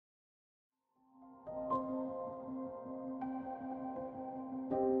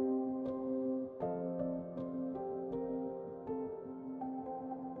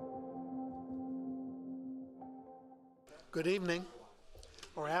Good evening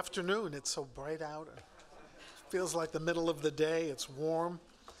or afternoon. It's so bright out. It feels like the middle of the day. It's warm.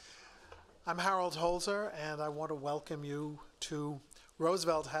 I'm Harold Holzer, and I want to welcome you to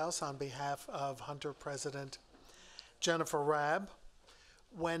Roosevelt House on behalf of Hunter President Jennifer Rabb.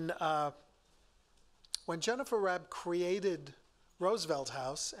 When Jennifer Rabb created Roosevelt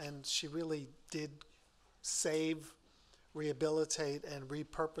House, and she really did save, rehabilitate, and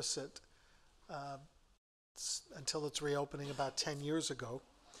repurpose it until its reopening about 10 years ago,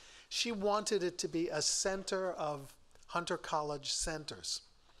 she wanted it to be a center of Hunter College centers.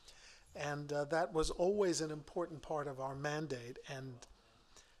 And that was always an important part of our mandate. And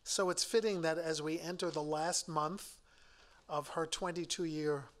so it's fitting that as we enter the last month of her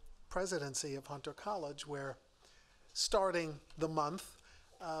 22-year presidency of Hunter College, we're starting the month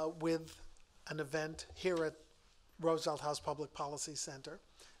with an event here at Roosevelt House Public Policy Center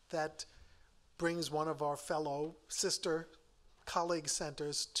that brings one of our fellow sister colleague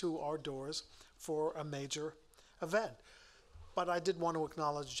centers to our doors for a major event. But I did want to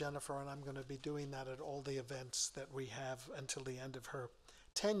acknowledge Jennifer, and I'm going to be doing that at all the events that we have until the end of her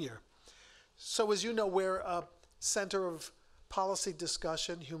tenure. So as you know, we're a center of policy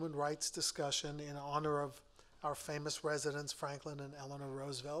discussion, human rights discussion in honor of our famous residents, Franklin and Eleanor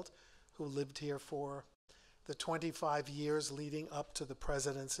Roosevelt, who lived here for the 25 years leading up to the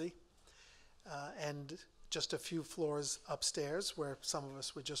presidency. And just a few floors upstairs, where some of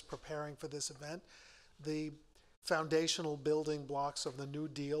us were just preparing for this event, the foundational building blocks of the New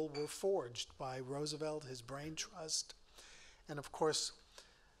Deal were forged by Roosevelt, his brain trust, and of course,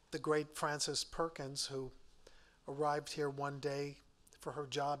 the great Frances Perkins, who arrived here one day for her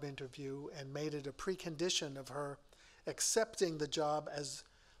job interview and made it a precondition of her accepting the job as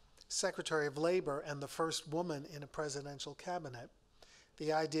Secretary of Labor and the first woman in a presidential cabinet.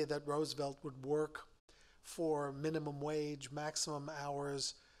 The idea that Roosevelt would work for minimum wage, maximum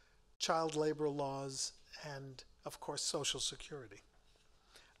hours, child labor laws, and of course Social Security.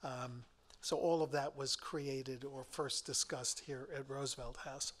 So all of that was created or first discussed here at Roosevelt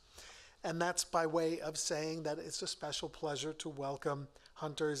House. And that's by way of saying that it's a special pleasure to welcome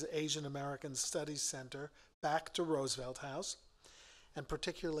Hunter's Asian American Studies Center back to Roosevelt House, and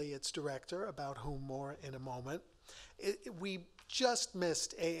particularly its director, about whom more in a moment. We just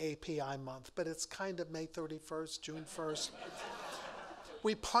missed AAPI month, but it's kind of May 31st, June 1st.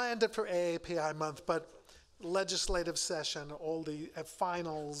 We planned it for AAPI month, but legislative session, all the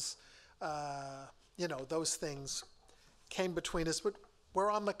finals, those things came between us. But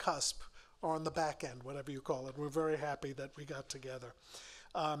we're on the cusp, or on the back end, whatever you call it. We're very happy that we got together.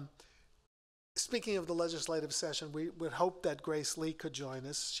 Speaking of the legislative session, we would hope that Grace Lee could join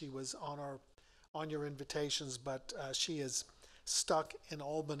us. She was on your invitations, but she is stuck in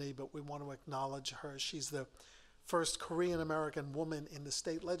Albany, but we want to acknowledge her. She's the first Korean-American woman in the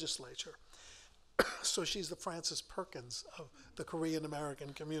state legislature. So she's the Frances Perkins of the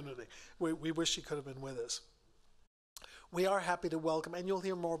Korean-American community. We wish she could have been with us. We are happy to welcome, and you'll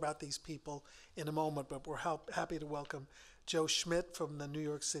hear more about these people in a moment, but we're happy to welcome Joe Schmidt from the New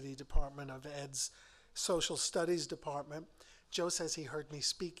York City Department of Ed's Social Studies Department. Joe says he heard me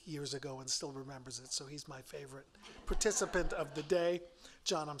speak years ago and still remembers it, so he's my favorite participant of the day.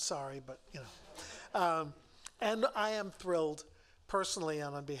 John, I'm sorry, but and I am thrilled personally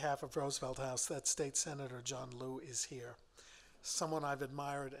and on behalf of Roosevelt House that State Senator John Liu is here, someone I've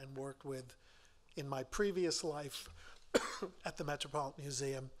admired and worked with in my previous life at the Metropolitan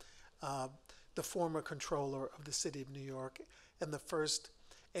Museum, the former controller of the city of New York, and the first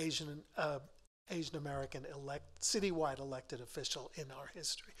Asian American citywide elected official in our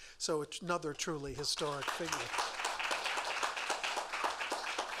history. So it's another truly historic figure.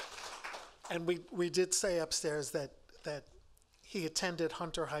 And we did say upstairs that he attended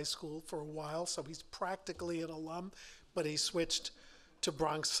Hunter High School for a while, so he's practically an alum, but he switched to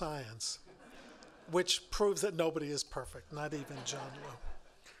Bronx Science, which proves that nobody is perfect, not even John Liu.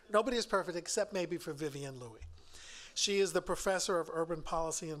 Nobody is perfect except maybe for Vivian Louie. She is the professor of urban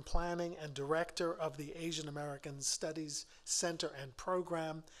policy and planning and director of the Asian American Studies Center and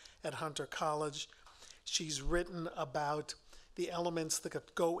Program at Hunter College. She's written about the elements that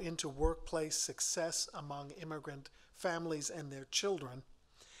could go into workplace success among immigrant families and their children,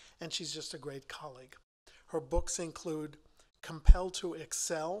 and she's just a great colleague. Her books include Compelled to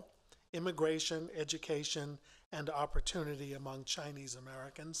Excel, Immigration, Education, and Opportunity Among Chinese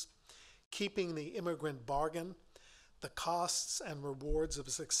Americans, Keeping the Immigrant Bargain, The Costs and Rewards of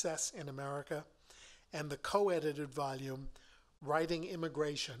Success in America, and the co-edited volume, Writing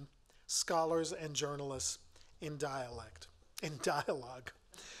Immigration, Scholars and Journalists in Dialogue.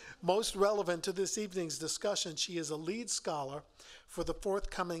 Most relevant to this evening's discussion, she is a lead scholar for the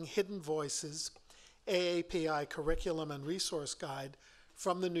forthcoming Hidden Voices AAPI Curriculum and Resource Guide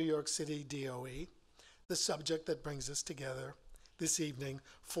from the New York City DOE, the subject that brings us together this evening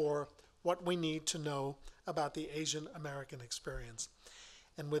for what we need to know about the Asian American experience.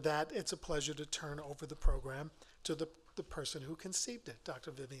 And with that, it's a pleasure to turn over the program to the person who conceived it, Dr.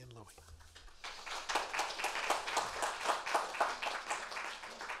 Vivian Louie.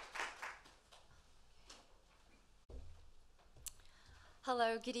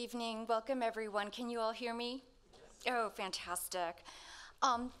 Hello, good evening. Welcome, everyone. Can you all hear me? Yes. Oh, fantastic.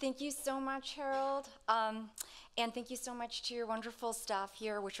 Thank you so much, Harold. And thank you so much to your wonderful staff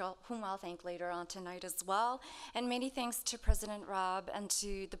here, whom I'll thank later on tonight as well. And many thanks to President Rob and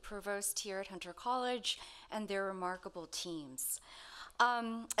to the provost here at Hunter College and their remarkable teams.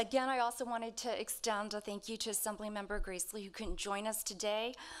 Again, I also wanted to extend a thank you to Assemblymember Grace Lee, who couldn't join us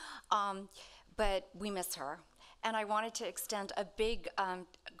today, but we miss her. And I wanted to extend a big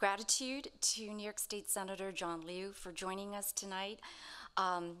gratitude to New York State Senator John Liu for joining us tonight,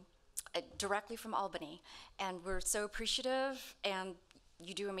 directly from Albany. And we're so appreciative, and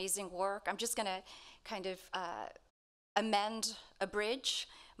you do amazing work. I'm just gonna kind of abridge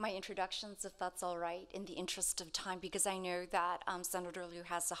my introductions, if that's all right, in the interest of time, because I know that Senator Liu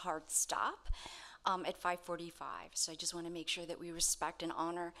has a hard stop at 5:45. So I just want to make sure that we respect and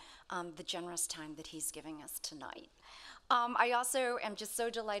honor the generous time that he's giving us tonight. I also am just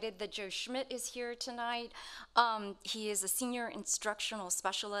so delighted that Joe Schmidt is here tonight. He is a senior instructional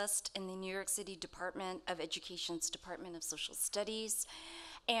specialist in the New York City Department of Education's Department of Social Studies.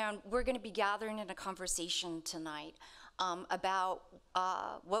 And we're going to be gathering in a conversation tonight about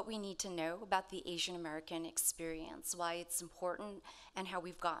what we need to know about the Asian American experience, why it's important, and how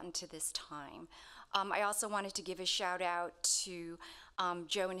we've gotten to this time. I also wanted to give a shout out to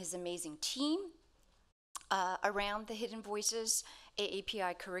Joe and his amazing team around the Hidden Voices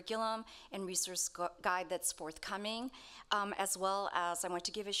AAPI curriculum and resource guide that's forthcoming, as well as I want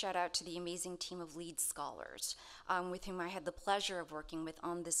to give a shout out to the amazing team of lead scholars with whom I had the pleasure of working with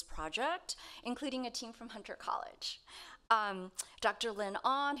on this project, including a team from Hunter College. Dr. Lynn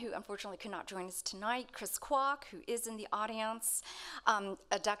On, who unfortunately could not join us tonight, Chris Kwok, who is in the audience,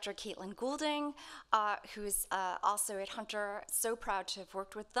 Dr. Caitlin Goulding, who is also at Hunter, so proud to have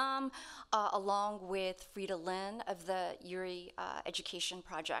worked with them, along with Frida Lin of the URI Education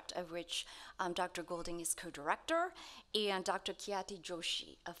Project, of which Dr. Goulding is co-director, and Dr. Kyati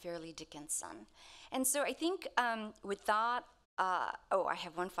Joshi of Fairleigh Dickinson. And so I think with that, oh, I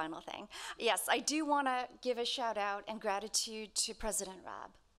have one final thing. Yes, I do want to give a shout out and gratitude to President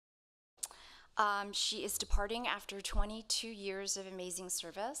Raab. She is departing after 22 years of amazing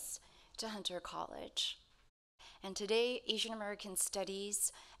service to Hunter College. And today, Asian American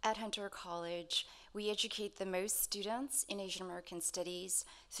Studies at Hunter College, we educate the most students in Asian American Studies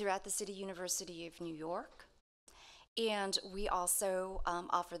throughout the City University of New York. And we also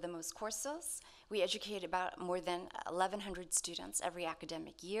offer the most courses. We educate about more than 1,100 students every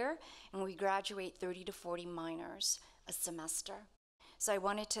academic year, and we graduate 30 to 40 minors a semester. So I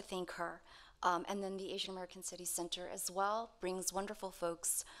wanted to thank her. And then the Asian American Studies Center as well brings wonderful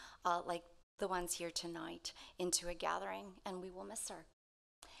folks like the ones here tonight into a gathering, and we will miss her.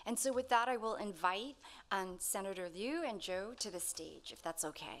 And so with that, I will invite Senator Liu and Joe to the stage, if that's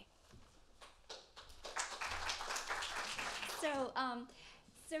okay.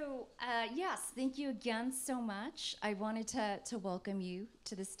 Yes, thank you again so much. I wanted to welcome you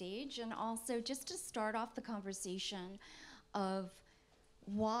to the stage, and also just to start off the conversation of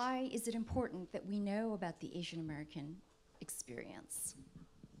why is it important that we know about the Asian American experience?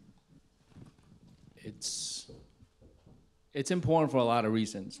 It's important for a lot of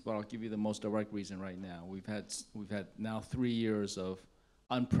reasons, but I'll give you the most direct reason right now. We've had now 3 years of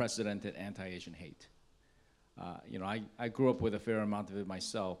unprecedented anti-Asian hate. I grew up with a fair amount of it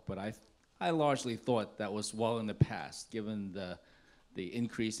myself, but I largely thought that was well in the past, given the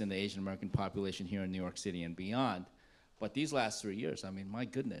increase in the Asian American population here in New York City and beyond. But these last 3 years, I mean, my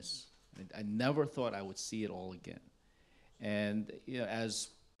goodness, I never thought I would see it all again. And as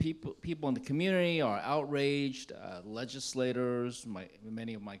people in the community are outraged, legislators,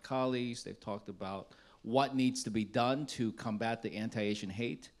 many of my colleagues, they've talked about what needs to be done to combat the anti-Asian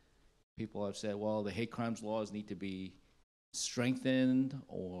hate. People have said, well, the hate crimes laws need to be strengthened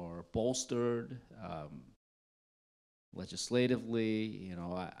or bolstered legislatively.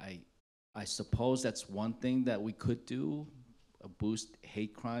 I suppose that's one thing that we could do, boost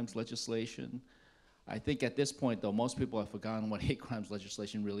hate crimes legislation. I think at this point, though, most people have forgotten what hate crimes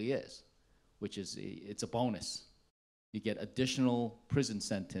legislation really is, which is it's a bonus. you get additional prison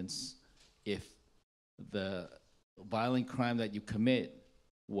sentence if the violent crime that you commit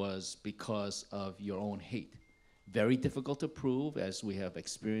was because of your own hate. Very difficult to prove, as we have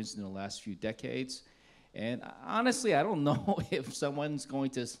experienced in the last few decades. And honestly, I don't know if someone's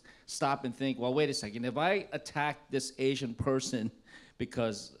going to stop and think, well, wait a second, if I attack this Asian person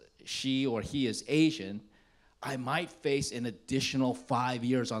because she or he is Asian, I might face an additional 5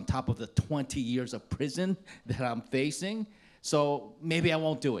 years on top of the 20 years of prison that I'm facing. So maybe I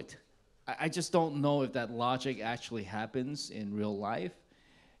won't do it. I just don't know if that logic actually happens in real life.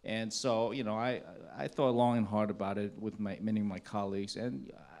 And so, you know, I thought long and hard about it with many of my colleagues.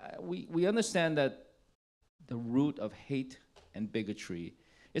 And we understand that the root of hate and bigotry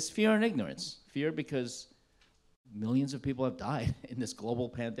is fear and ignorance. Fear because millions of people have died in this global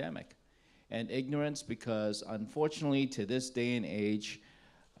pandemic. And ignorance because, unfortunately, to this day and age,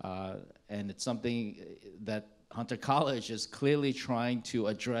 and it's something that Hunter College is clearly trying to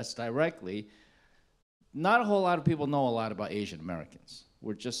address directly, not a whole lot of people know a lot about Asian Americans.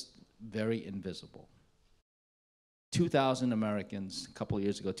 We're just very invisible. 2,000 Americans, a couple of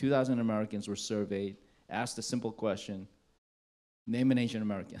years ago, 2,000 Americans were surveyed, asked a simple question, name an Asian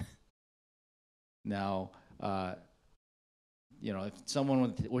American. Now, you know, if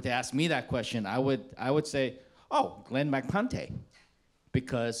someone were to ask me that question, I would say, oh, Glenn McPante,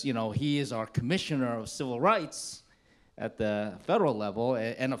 because, you know, he is our commissioner of civil rights at the federal level,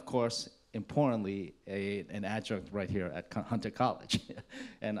 and of course, importantly, an adjunct right here at Hunter College.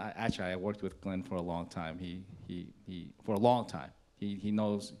 And I worked with Glenn for a long time. For a long time. He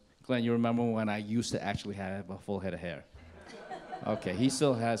knows. Glenn, you remember when I used to actually have a full head of hair? Okay, he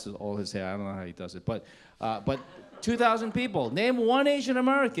still has all his hair. I don't know how he does it, but 2,000 people, name one Asian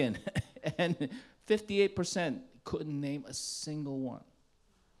American, and 58% couldn't name a single one.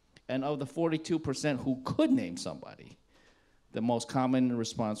 And of the 42% who could name somebody, the most common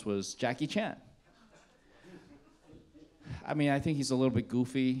response was Jackie Chan. I mean, I think he's a little bit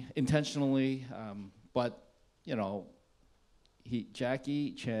goofy intentionally, but you know,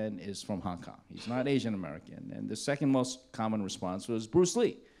 Jackie Chan is from Hong Kong. He's not Asian American. And the second most common response was Bruce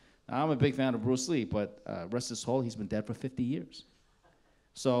Lee. Now, I'm a big fan of Bruce Lee, but rest his soul, he's been dead for 50 years.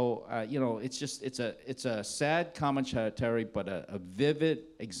 So, you know, it's a sad commentary, but a vivid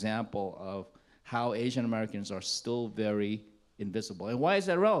example of how Asian Americans are still very invisible. And why is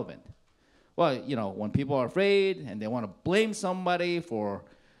that relevant? Well, you know, when people are afraid and they want to blame somebody for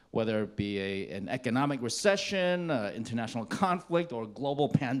whether it be an economic recession, international conflict, or global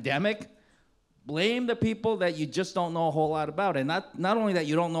pandemic, blame the people that you just don't know a whole lot about. And not only that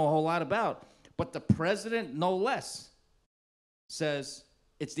you don't know a whole lot about, but the president, no less, says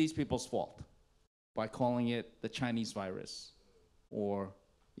it's these people's fault by calling it the Chinese virus. Or,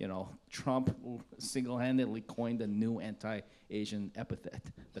 you know, Trump single-handedly coined a new anti-Asian epithet,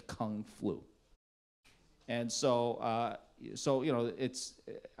 the Kung flu. And so, you know,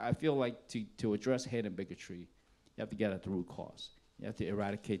 I feel like to address hate and bigotry, you have to get at the root cause. You have to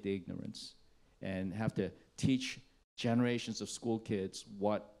eradicate the ignorance and have to teach generations of school kids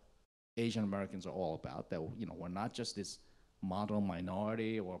what Asian Americans are all about, that, you know, we're not just this model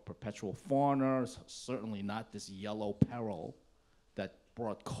minority or perpetual foreigners, certainly not this yellow peril that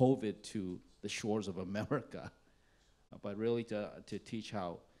brought COVID to the shores of America, but really to teach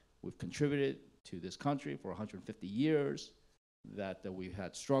how we've contributed to this country for 150 years, that we've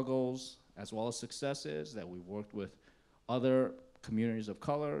had struggles as well as successes, that we've worked with other communities of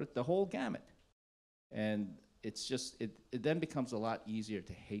color, the whole gamut. And it's just, it then becomes a lot easier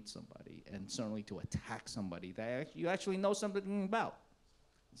to hate somebody and certainly to attack somebody that you actually know something about.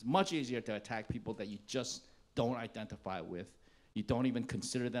 It's much easier to attack people that you just don't identify with. You don't even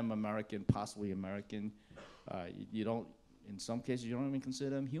consider them American, possibly American. You don't, in some cases, you don't even consider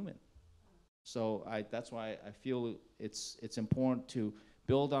them human. So that's why I feel it's important to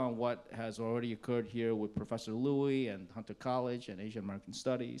build on what has already occurred here with Professor Louie and Hunter College and Asian American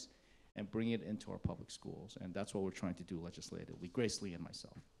Studies, and bring it into our public schools. And that's what we're trying to do legislatively, Grace Lee and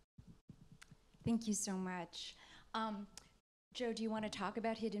myself. Thank you so much. Joe, do you want to talk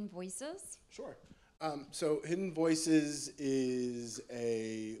about Hidden Voices? Sure. So Hidden Voices is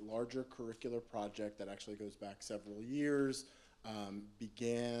a larger curricular project that actually goes back several years.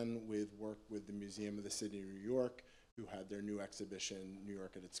 Began with work with the Museum of the City of New York, who had their new exhibition, New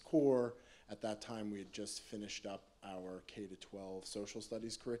York at its Core. At that time, we had just finished up our K-12 social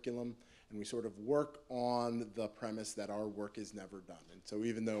studies curriculum, and we sort of work on the premise that our work is never done. And so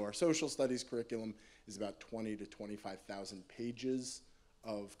even though our social studies curriculum is about 20 to 25,000 pages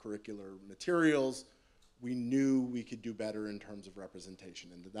of curricular materials, we knew we could do better in terms of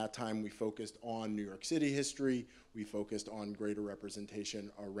representation. And at that time, we focused on New York City history. We focused on greater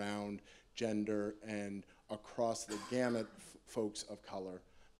representation around gender and across the gamut folks of color.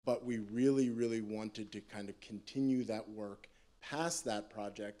 But we really, really wanted to kind of continue that work past that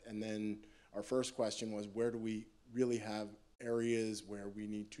project. And then our first question was, where do we really have areas where we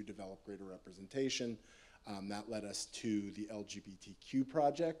need to develop greater representation? That led us to the LGBTQ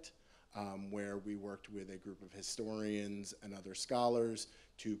project, where we worked with a group of historians and other scholars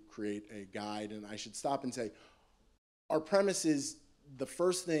to create a guide. And I should stop and say, our premise is the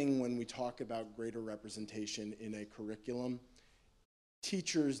first thing when we talk about greater representation in a curriculum,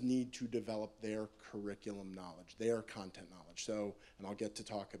 teachers need to develop their curriculum knowledge, their content knowledge. So, and I'll get to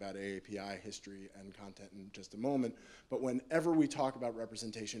talk about AAPI history and content in just a moment, but whenever we talk about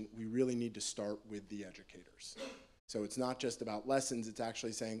representation, we really need to start with the educators. So it's not just about lessons, it's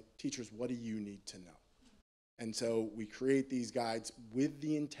actually saying, teachers, what do you need to know? And so we create these guides with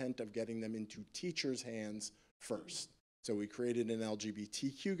the intent of getting them into teachers' hands first. So we created an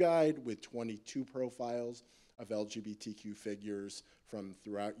LGBTQ guide with 22 profiles of LGBTQ figures from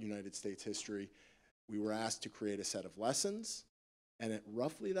throughout United States history. We were asked to create a set of lessons, and at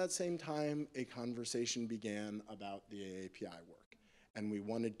roughly that same time, a conversation began about the AAPI work. And we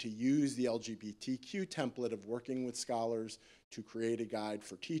wanted to use the LGBTQ template of working with scholars to create a guide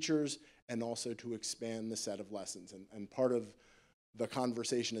for teachers and also to expand the set of lessons. And part of the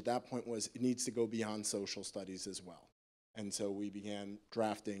conversation at that point was it needs to go beyond social studies as well. And so we began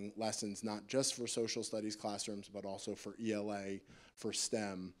drafting lessons not just for social studies classrooms, but also for ELA, for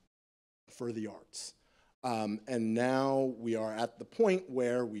STEM, for the arts. And now we are at the point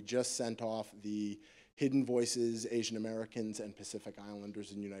where we just sent off the Hidden Voices, Asian Americans, and Pacific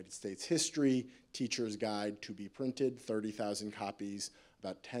Islanders in United States History Teacher's Guide to be printed, 30,000 copies,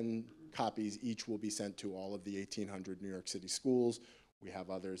 about 10 copies each will be sent to all of the 1,800 New York City schools. We have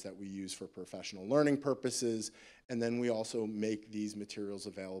others that we use for professional learning purposes, and then we also make these materials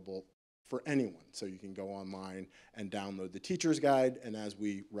available for anyone. So you can go online and download the Teacher's Guide, and as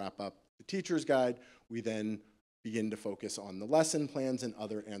we wrap up the Teacher's Guide, we then begin to focus on the lesson plans and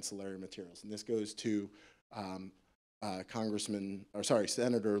other ancillary materials. And this goes to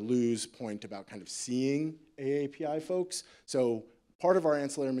Senator Liu's point about kind of seeing AAPI folks. So part of our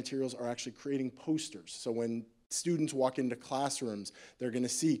ancillary materials are actually creating posters. So when students walk into classrooms, they're going to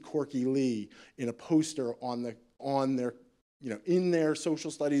see Corky Lee in a poster on their, in their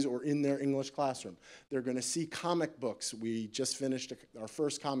social studies or in their English classroom. They're going to see comic books. We just finished our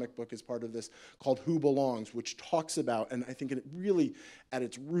first comic book as part of this called Who Belongs, which talks about, and I think it really, at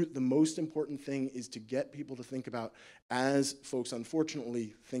its root, the most important thing is to get people to think about, as folks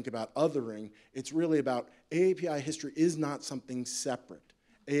unfortunately think about othering, it's really about AAPI history is not something separate.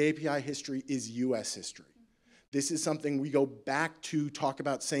 AAPI history is US history. This is something we go back to talk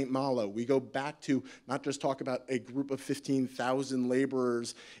about St. Malo. We go back to not just talk about a group of 15,000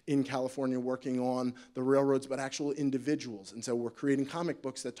 laborers in California working on the railroads, but actual individuals. And so we're creating comic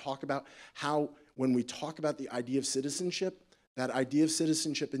books that talk about how, when we talk about the idea of citizenship, that idea of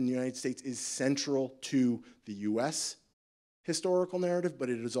citizenship in the United States is central to the US historical narrative, but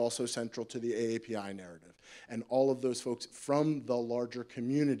it is also central to the AAPI narrative. And all of those folks from the larger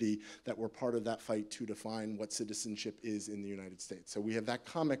community that were part of that fight to define what citizenship is in the United States. So we have that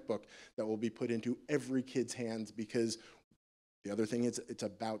comic book that will be put into every kid's hands, because the other thing is it's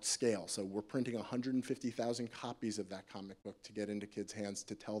about scale. So we're printing 150,000 copies of that comic book to get into kids' hands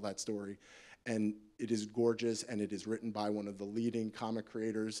to tell that story. And it is gorgeous, and it is written by one of the leading comic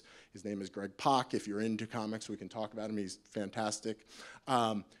creators. His name is Greg Pak. If you're into comics, we can talk about him. He's fantastic.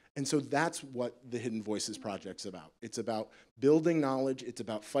 And so that's what the Hidden Voices Project's about. It's about building knowledge. It's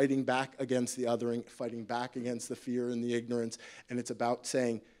about fighting back against the othering, fighting back against the fear and the ignorance. And it's about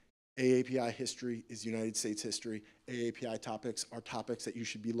saying AAPI history is United States history. AAPI topics are topics that you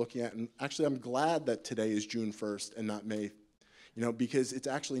should be looking at. And actually, I'm glad that today is June 1st and not May, because it's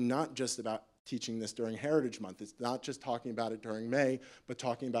actually not just about teaching this during Heritage Month. It's not just talking about it during May, but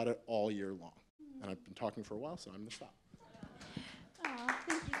talking about it all year long. And I've been talking for a while, so I'm going to stop. Oh,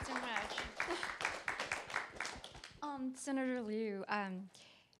 thank you so much. Senator Liu,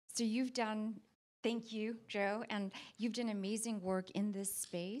 so you've done, thank you, Joe, and you've done amazing work in this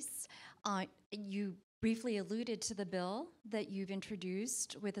space. You briefly alluded to the bill that you've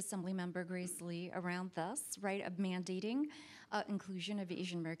introduced with Assemblymember Grace Lee around this, right, of mandating inclusion of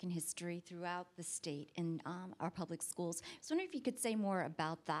Asian American history throughout the state in our public schools. I was wondering if you could say more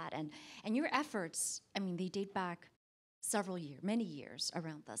about that and your efforts. I mean, they date back several years, many years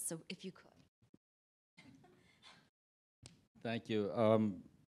around this, so if you could. Thank you.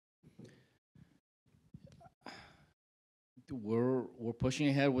 we're pushing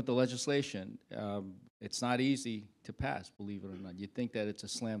ahead with the legislation. It's not easy to pass, believe it or not. You'd think that it's a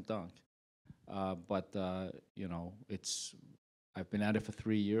slam dunk, but you know, I've been at it for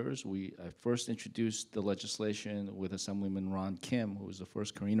 3 years. I first introduced the legislation with Assemblyman Ron Kim, who was the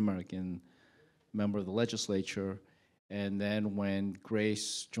first Korean American member of the legislature. And then when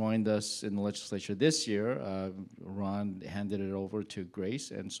Grace joined us in the legislature this year, Ron handed it over to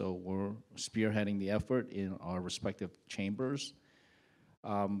Grace, and so we're spearheading the effort in our respective chambers.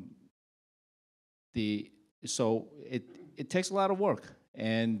 So it takes a lot of work,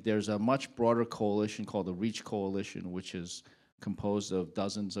 and there's a much broader coalition called the REACH Coalition, which is composed of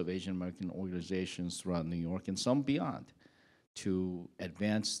dozens of Asian American organizations throughout New York and some beyond, to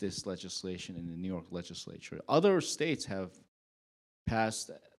advance this legislation in the New York legislature. Other states have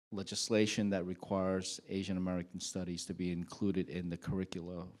passed legislation that requires Asian American studies to be included in the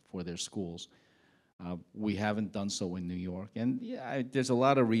curricula for their schools. We haven't done so in New York, and yeah, there's a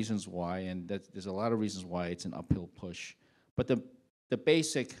lot of reasons why, and there's a lot of reasons why it's an uphill push. But the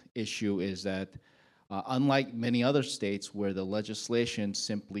basic issue is that unlike many other states where the legislation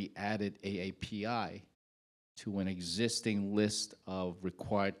simply added AAPI to an existing list of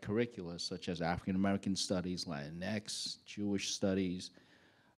required curricula, such as African American studies, Latinx, Jewish studies,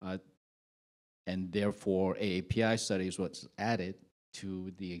 and therefore AAPI studies was added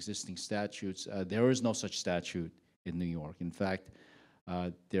to the existing statutes. There is no such statute in New York. In fact,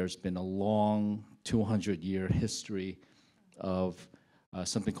 there's been a long 200-year history of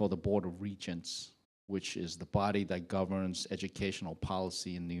something called the Board of Regents, which is the body that governs educational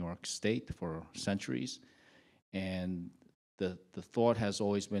policy in New York State for centuries. And the thought has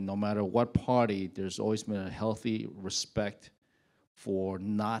always been, no matter what party, there's always been a healthy respect for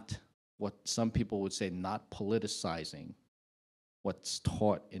not, what some people would say, not politicizing what's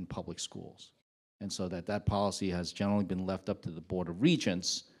taught in public schools. And so that policy has generally been left up to the Board of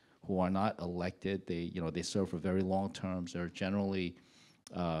Regents, who are not elected. They serve for very long terms. They're generally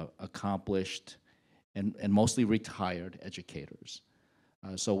accomplished and mostly retired educators.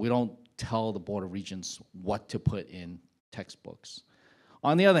 So we don't tell the Board of Regents what to put in textbooks.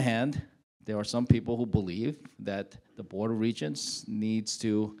 On the other hand, there are some people who believe that the Board of Regents needs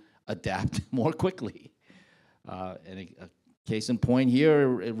to adapt more quickly. And a case in point here,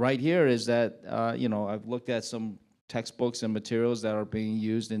 right here, is that I've looked at some textbooks and materials that are being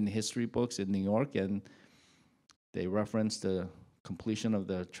used in history books in New York, and they reference the completion of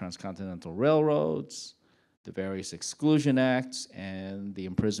the transcontinental railroads, the various exclusion acts, and the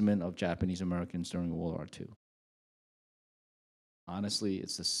imprisonment of Japanese Americans during World War II. Honestly,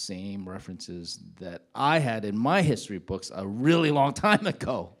 it's the same references that I had in my history books a really long time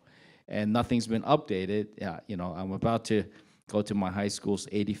ago, and nothing's been updated. Yeah, I'm about to go to my high school's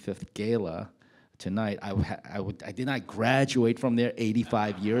 85th gala tonight. I did not graduate from there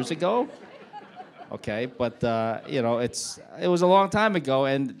 85 years ago. Okay, but it was a long time ago,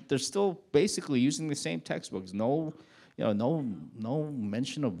 and they're still basically using the same textbooks. No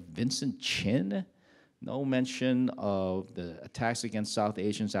mention of Vincent Chin, no mention of the attacks against South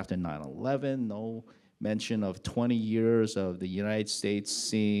Asians after 9/11, no mention of 20 years of the United States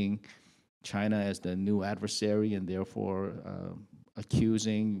seeing China as the new adversary and therefore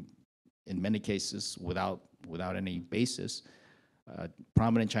accusing, in many cases without any basis,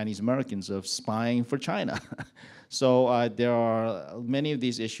 prominent Chinese Americans of spying for China. So there are many of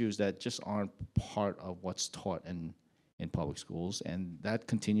these issues that just aren't part of what's taught in public schools, and that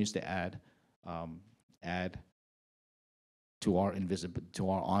continues to add to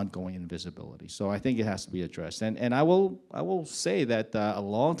our ongoing invisibility. So I think it has to be addressed. And I will say that a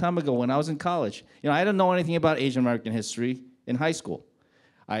long time ago when I was in college, I didn't know anything about Asian American history in high school.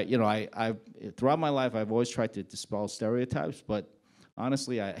 I throughout my life I've always tried to dispel stereotypes, but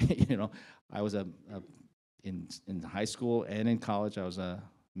honestly, I was in high school and in college I was a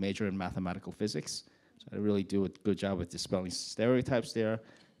major in mathematical physics, so I really do a good job with dispelling stereotypes there.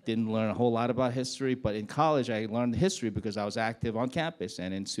 Didn't learn a whole lot about history, but in college I learned history because I was active on campus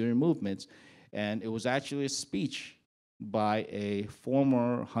and in student movements, and it was actually a speech by a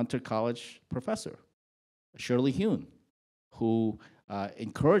former Hunter College professor, Shirley Hune, who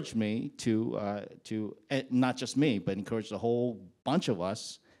encouraged me to not just me, but encouraged a whole bunch of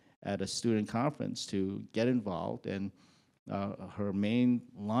us at a student conference to get involved. And her main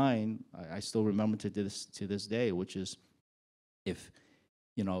line, I still remember to this day, which is, if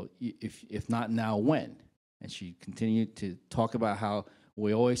not now, when? And she continued to talk about how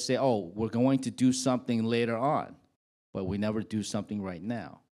we always say, oh, we're going to do something later on, but we never do something right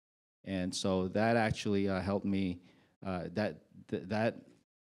now. And so that actually helped me, that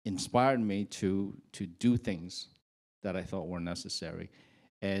inspired me to do things that I thought were necessary.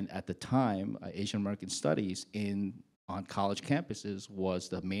 And at the time, Asian American Studies on college campuses was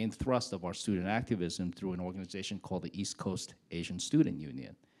the main thrust of our student activism through an organization called the East Coast Asian Student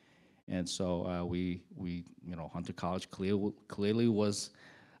Union. And so Hunter College clearly was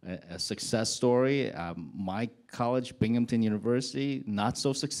a success story. My college, Binghamton University, not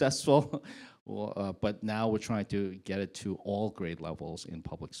so successful, well, but now we're trying to get it to all grade levels in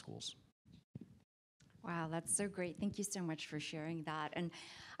public schools. Wow, that's so great. Thank you so much for sharing that. And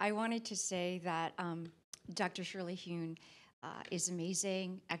I wanted to say that Dr. Shirley Hune is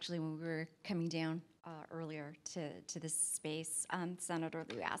amazing. Actually, when we were coming down earlier to this space, Senator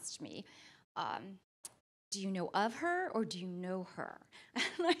Liu asked me, do you know of her or do you know her?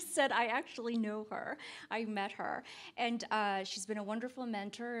 And I said, I actually know her. I met her. And she's been a wonderful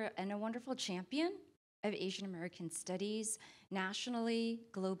mentor and a wonderful champion of Asian American studies nationally,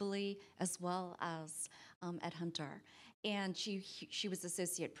 globally, as well as at Hunter. And she was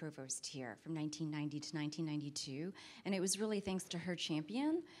associate provost here from 1990 to 1992. And it was really thanks to her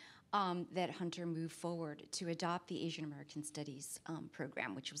champion that Hunter moved forward to adopt the Asian American Studies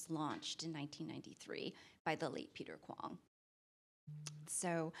program, which was launched in 1993 by the late Peter Kwong.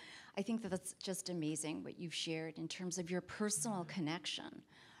 So I think that that's just amazing what you've shared in terms of your personal connection,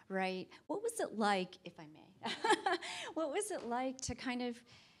 right? What was it like, if I may, what was it like to kind of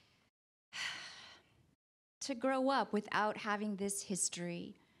to grow up without having this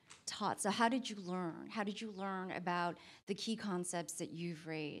history taught? So how did you learn? How did you learn about the key concepts that you've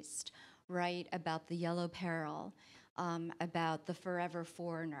raised, right? About the yellow peril, about the forever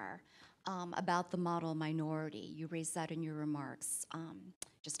foreigner, about the model minority. You raised that in your remarks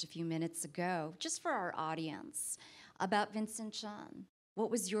just a few minutes ago, just for our audience. About Vincent Chen, what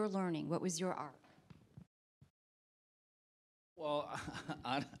was your learning? What was your arc? Well,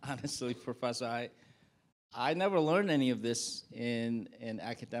 honestly, Professor, I never learned any of this in an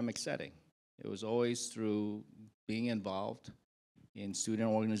academic setting. It was always through being involved in student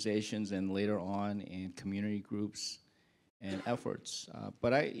organizations and later on in community groups and efforts.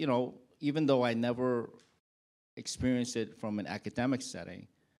 But even though I never experienced it from an academic setting,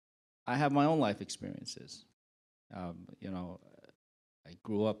 I have my own life experiences. I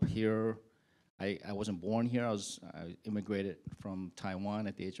grew up here. I wasn't born here. I immigrated from Taiwan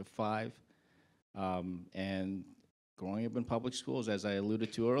at the age of 5. And growing up in public schools, as I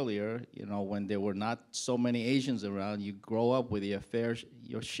alluded to earlier, when there were not so many Asians around, you grow up with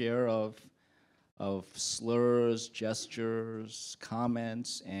your share of slurs, gestures,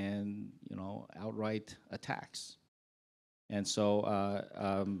 comments, and outright attacks. And so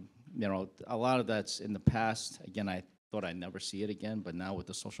a lot of that's in the past. Again, I thought I'd never see it again, but now with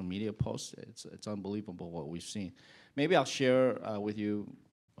the social media posts, it's unbelievable what we've seen. Maybe I'll share with you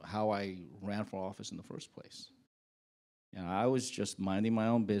how I ran for office in the first place. I was just minding my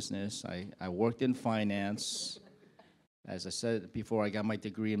own business. I worked in finance. As I said before, I got my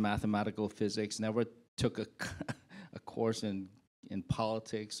degree in mathematical physics, never took a course in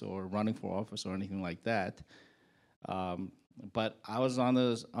politics or running for office or anything like that. But I was on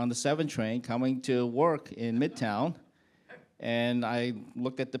the 7 train coming to work in Midtown, and I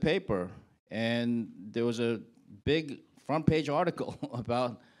looked at the paper, and there was a big front page article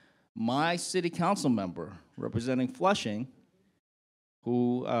about my city council member representing Flushing,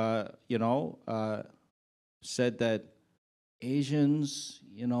 who said that Asians,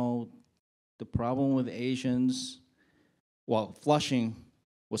 the problem with Asians, well, Flushing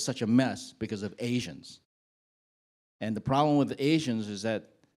was such a mess because of Asians. And the problem with the Asians is that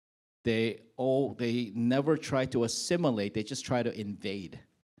they never try to assimilate, they just try to invade.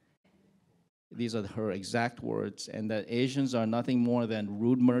 These are her exact words, and that Asians are nothing more than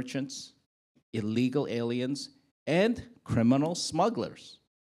rude merchants, illegal aliens, and criminal smugglers.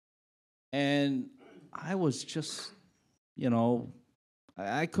 And I was just,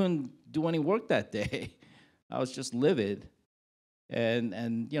 I couldn't do any work that day. I was just livid. And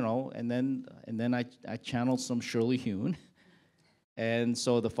then I channeled some Shirley Hune. And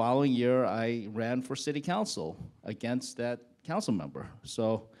so the following year, I ran for city council against that council member.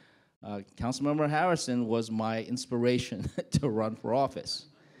 So Councilmember Harrison was my inspiration to run for office.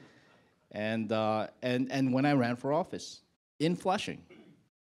 And when I ran for office in Flushing,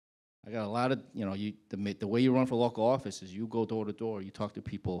 I got a lot of, the way you run for local office is you go door to door, you talk to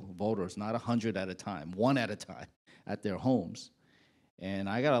people, voters, not 100 at a time, 1 at a time at their homes. And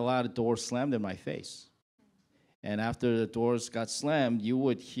I got a lot of doors slammed in my face. And after the doors got slammed, you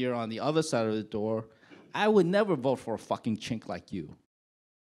would hear on the other side of the door, I would never vote for a fucking chink like you.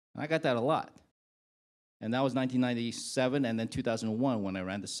 And I got that a lot. And that was 1997 and then 2001 when I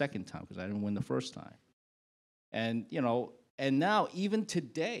ran the second time because I didn't win the first time. And, you know, and now even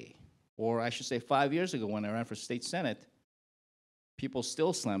today, or I should say 5 years ago when I ran for state senate, people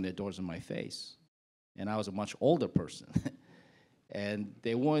still slam their doors in my face. And I was a much older person. And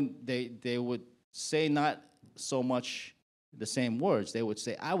they would say not so much the same words. They would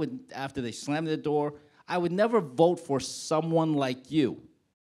say, after they slammed the door, I would never vote for someone like you.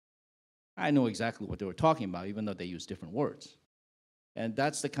 I knew exactly what they were talking about, even though they used different words. And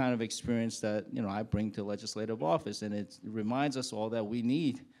that's the kind of experience that, you know, I bring to legislative office, and it reminds us all that we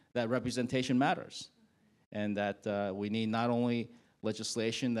need, that representation matters, and that we need not only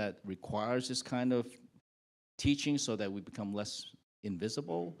legislation that requires this kind of teaching so that we become less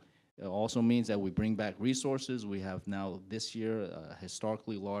invisible. It also means that we bring back resources. We have now this year a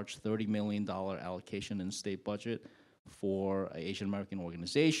historically large $30 million allocation in the state budget for Asian American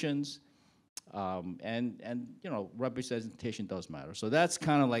organizations. And you know, representation does matter. So that's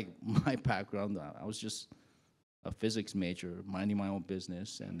kind of like my background. I was just a physics major, minding my own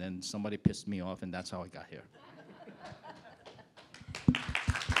business, and then somebody pissed me off, and that's how I got here.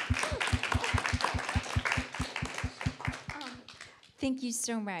 Thank you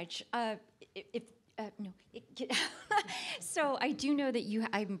so much. So I do know that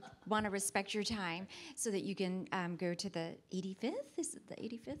I want to respect your time so that you can go to the 85th. Is it the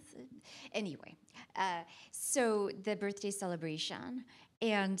 85th? Anyway, so the birthday celebration.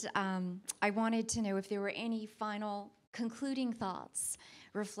 And I wanted to know if there were any final concluding thoughts,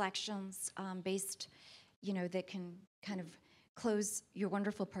 reflections based, you know, that can kind of close your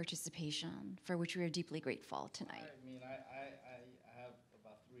wonderful participation, for which we are deeply grateful tonight. I mean, I have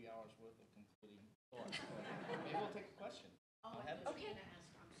about 3 hours worth of concluding thoughts. Maybe we'll take a question. Okay.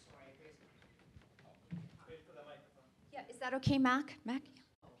 Yeah, is that okay, Mac? Mac?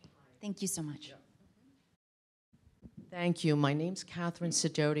 Thank you so much. Yeah. Thank you. My name's Catherine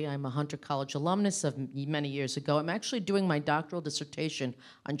Sidoti. I'm a Hunter College alumnus of many years ago. I'm actually doing my doctoral dissertation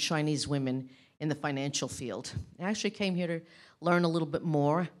on Chinese women in the financial field. I actually came here to learn a little bit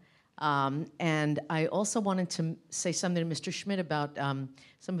more. And I also wanted to say something to Mr. Schmidt about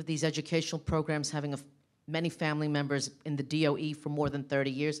some of these educational programs having many family members in the DOE for more than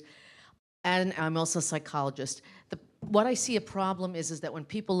 30 years. And I'm also a psychologist. What I see a problem is that when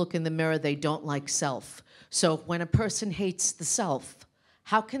people look in the mirror, they don't like self. So when a person hates the self,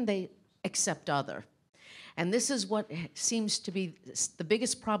 how can they accept other? And this is what seems to be the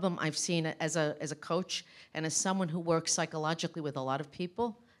biggest problem I've seen as a coach and as someone who works psychologically with a lot of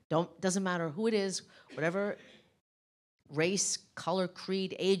people. Doesn't matter who it is, whatever race, color,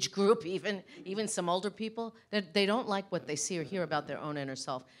 creed, age group, even some older people, that they don't like what they see or hear about their own inner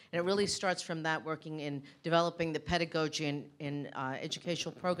self. And it really starts from that, working in developing the pedagogy in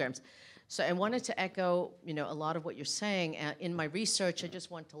educational programs. So I wanted to echo, you know, a lot of what you're saying. In my research, I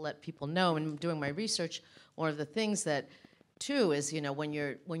just want to let people know, and doing my research, one of the things that, too, is, you know, when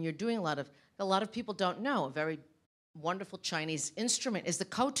you're doing a lot of people don't know, a very wonderful Chinese instrument is the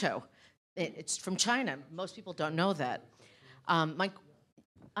koto. It's from China. Most people don't know that.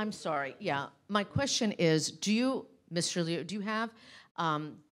 I'm sorry, yeah. My question is, Mr. Liu, do you have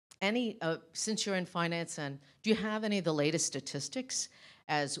any, since you're in finance, and do you have any of the latest statistics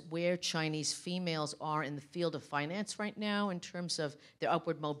as where Chinese females are in the field of finance right now in terms of their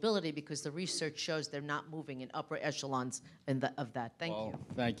upward mobility? Because the research shows they're not moving in upper echelons of that. Thank you.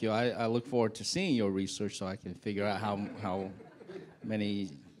 Thank you. I look forward to seeing your research so I can figure out how many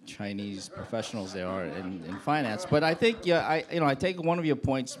Chinese professionals there are in finance. But I think, yeah, I take one of your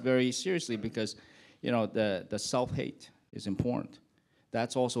points very seriously because, you know, the self-hate is important.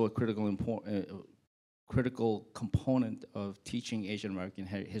 That's also a critical component of teaching Asian American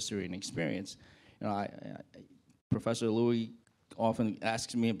history and experience. You know, Professor Louis often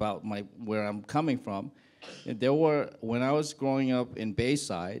asks me about where I'm coming from. When I was growing up in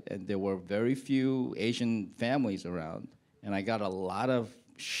Bayside, and there were very few Asian families around, and I got a lot of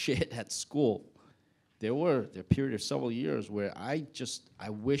shit at school. There a period of several years where I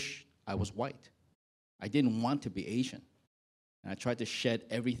wish I was white. I didn't want to be Asian. And I tried to shed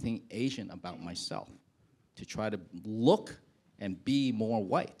everything Asian about myself to try to look and be more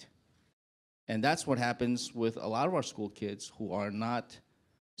white. And that's what happens with a lot of our school kids who are not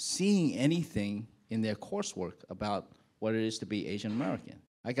seeing anything in their coursework about what it is to be Asian American.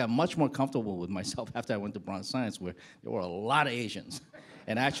 I got much more comfortable with myself after I went to Bronx Science, where there were a lot of Asians.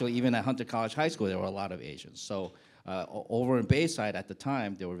 And actually, even at Hunter College High School, there were a lot of Asians. So over in Bayside at the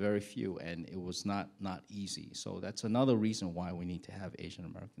time, there were very few, and it was not easy. So that's another reason why we need to have Asian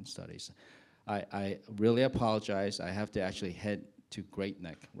American studies. I really apologize. I have to actually head to Great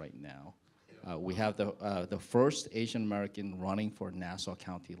Neck right now. We have the first Asian American running for Nassau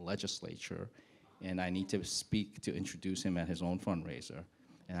County Legislature, and I need to speak to introduce him at his own fundraiser.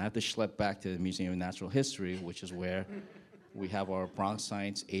 And I have to schlep back to the Museum of Natural History, which is where we have our Bronx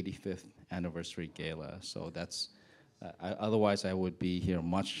Science 85th anniversary gala. So that's, otherwise I would be here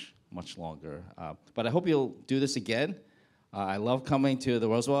much, much longer. But I hope you'll do this again. I love coming to the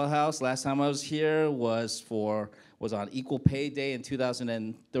Roosevelt House. Last time I was here was on Equal Pay Day in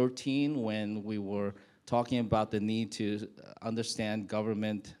 2013, when we were talking about the need to understand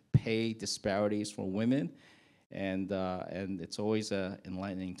government pay disparities for women. And it's always an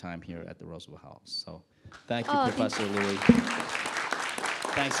enlightening time here at the Roosevelt House. So thank you, Professor Louie.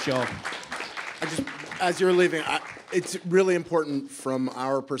 Thanks, Joe. As you're leaving, it's really important from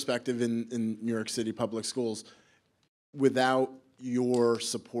our perspective in New York City public schools. Without your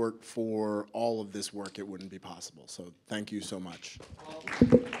support for all of this work, it wouldn't be possible. So thank you so much.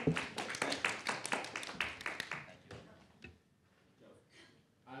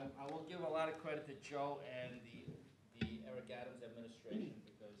 I will give a lot of credit to Joe and the Eric Adams administration,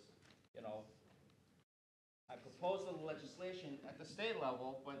 because, you know, I proposed the legislation at the state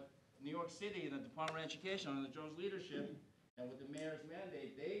level, but New York City and the Department of Education, under Joe's leadership and with the mayor's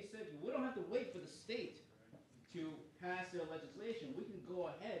mandate, they said we don't have to wait for the state to pass their legislation. We can go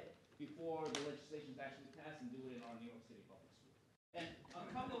ahead before the legislation is actually passed and do it in our New York City public schools. And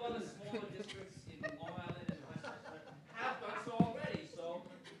a couple of other smaller districts in Long Island and Westchester have done so already. So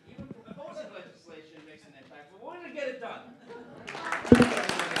even proposing legislation makes an impact. But we're going to get it done.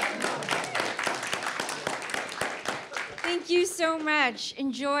 Thank you so much.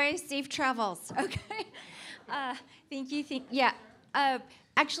 Enjoy safe travels. Okay. Thank you.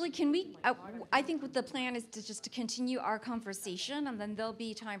 Actually, can we? I think what the plan is to continue our conversation, and then there'll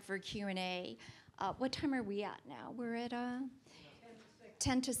be time for Q&A. What time are we at now? We're at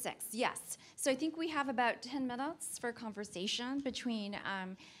 10 to 6. Yes. So I think we have about 10 minutes for conversation between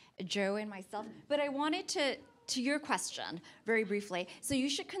Joe and myself. But I wanted to your question very briefly. So you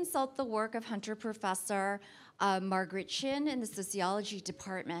should consult the work of Hunter Professor Margaret Chin in the sociology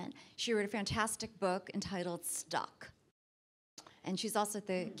department. She wrote a fantastic book entitled Stuck. And she's also at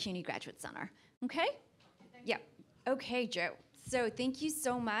the CUNY Graduate Center. Okay? Yeah. Okay, Joe. So thank you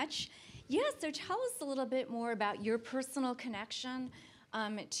so much. Yeah, so tell us a little bit more about your personal connection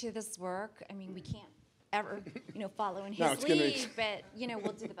to this work. I mean, we can't ever, follow in his lead, but,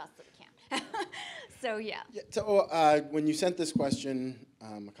 we'll do the best that we can. So, yeah. So when you sent this question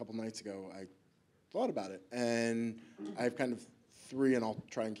a couple nights ago, I thought about it. And I have kind of 3, and I'll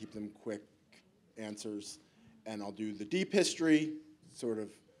try and keep them quick answers. And I'll do the deep history, sort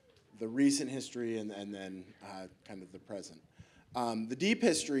of the recent history, and then kind of the present. The deep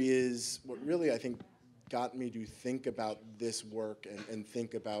history is what really, I think, got me to think about this work and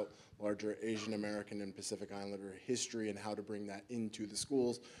think about larger Asian American and Pacific Islander history and how to bring that into the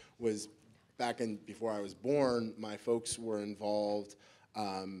schools. Was before I was born, my folks were involved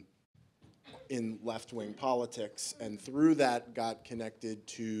in left-wing politics, and through that got connected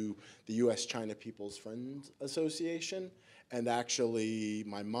to the U.S.-China People's Friends Association. And actually,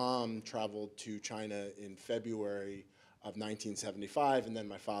 my mom traveled to China in February of 1975, and then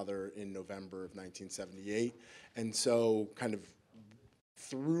my father in November of 1978. And so kind of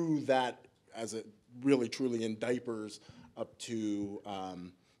through that, as a really truly in diapers up to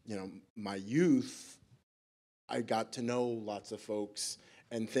my youth, I got to know lots of folks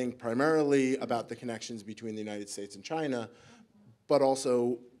and think primarily about the connections between the United States and China, but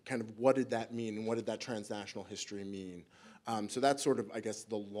also kind of what did that mean and what did that transnational history mean? So that's sort of, I guess,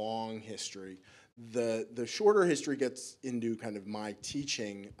 the long history. The shorter history gets into kind of my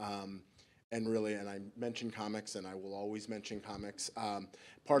teaching, and I mentioned comics, and I will always mention comics.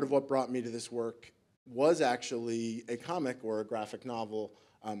 Part of what brought me to this work was actually a comic or a graphic novel,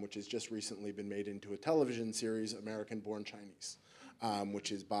 which has just recently been made into a television series, American Born Chinese.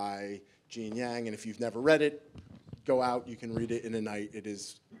 Which is by Gene Yang, and if you've never read it, go out, you can read it in a night. It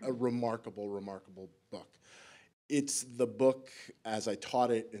is a remarkable, remarkable book. It's the book, as I taught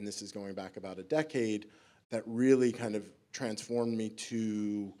it, and this is going back about a decade, that really kind of transformed me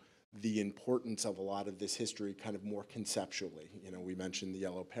to the importance of a lot of this history kind of more conceptually. We mentioned the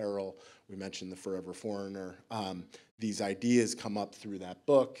Yellow Peril, we mentioned the Forever Foreigner. These ideas come up through that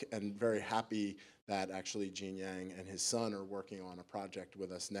book, and very happy that actually Gene Yang and his son are working on a project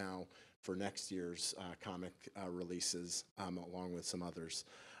with us now for next year's comic releases, along with some others.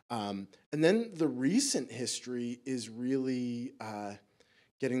 And then the recent history is really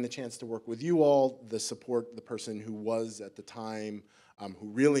getting the chance to work with you all, the support, the person who was at the time, who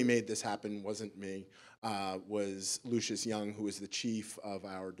really made this happen wasn't me, was Lucius Young, who was the chief of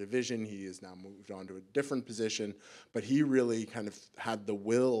our division. He has now moved on to a different position, but he really kind of had the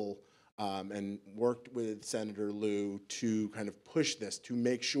will and worked with Senator Liu to kind of push this, to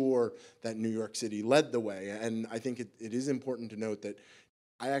make sure that New York City led the way. And I think it is important to note that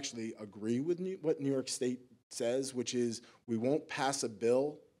I actually agree with what New York State says, which is we won't pass a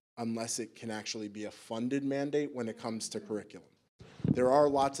bill unless it can actually be a funded mandate when it comes to curriculum. There are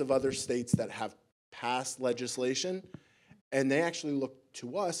lots of other states that have passed legislation, and they actually look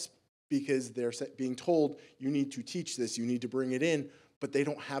to us because they're being told, you need to teach this, you need to bring it in, but they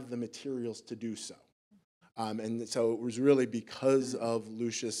don't have the materials to do so. And so it was really because of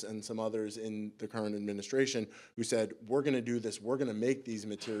Lucius and some others in the current administration who said, we're going to do this, we're going to make these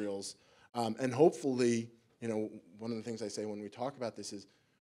materials. And hopefully, you know, one of the things I say when we talk about this is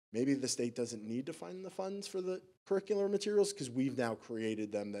maybe the state doesn't need to find the funds for the curricular materials because we've now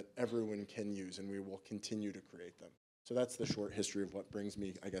created them that everyone can use, and we will continue to create them. So that's the short history of what brings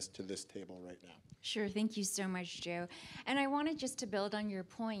me, I guess, to this table right now. Sure, thank you so much, Joe. And I wanted just to build on your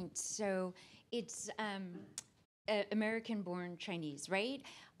point. So it's American-born Chinese, right?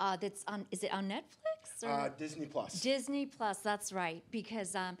 That's on. Is it on Netflix or Disney Plus. Disney Plus? That's right,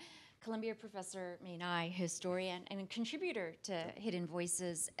 because Columbia professor Mei Nai, historian and a contributor to Hidden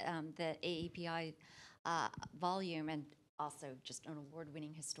Voices, the AAPI volume, and also just an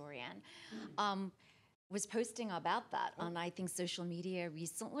award-winning historian. Was posting about that on, I think, social media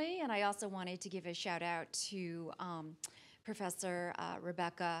recently. And I also wanted to give a shout out to Professor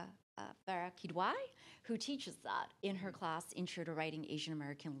Rebecca Farah-Kidwai, who teaches that in her class, Intro to Writing Asian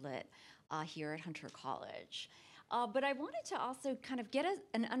American Lit, here at Hunter College. But I wanted to also kind of get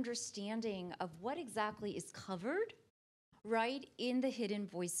an understanding of what exactly is covered, right, in the Hidden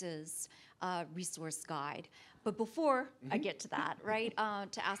Voices resource guide. But before I get to that, right,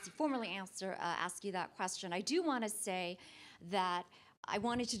 to formally ask you that question, I do want to say that I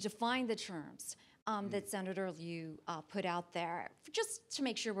wanted to define the terms that Senator Liu put out there, just to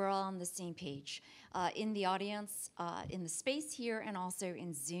make sure we're all on the same page in the audience, in the space here, and also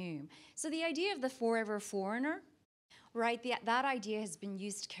in Zoom. So the idea of the forever foreigner, right, that idea has been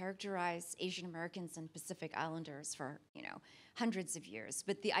used to characterize Asian Americans and Pacific Islanders for, you know, hundreds of years.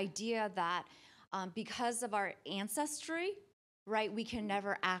 But the idea that because of our ancestry, right, we can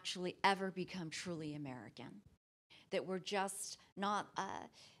never actually ever become truly American. That we're just not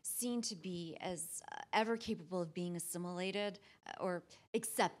seen to be as ever capable of being assimilated or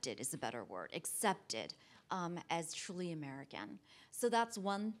accepted is a better word, accepted as truly American. So that's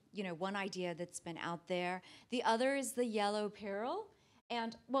one idea that's been out there. The other is the yellow peril.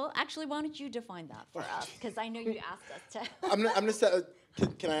 And, well, actually, why don't you define that for us? Because I know you asked us to. I'm gonna say,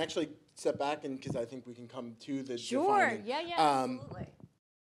 can I actually step back, and because I think we can come to the defining. Yeah, absolutely.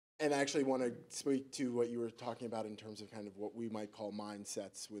 And I actually want to speak to what you were talking about in terms of kind of what we might call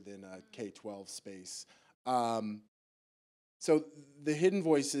mindsets within a K-12 space. So the Hidden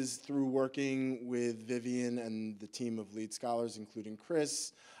Voices, through working with Vivian and the team of lead scholars, including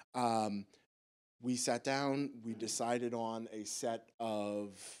Chris, we sat down, we decided on a set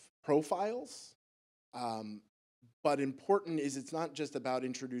of profiles. But important is it's not just about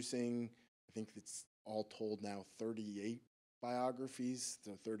introducing, I think it's all told now, 38 biographies,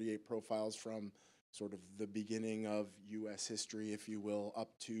 so 38 profiles from sort of the beginning of U.S. history, if you will,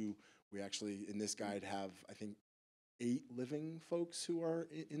 up to, we actually, in this guide, have, I think, 8 living folks who are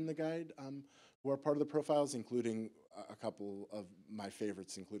in the guide, who are part of the profiles, including a couple of my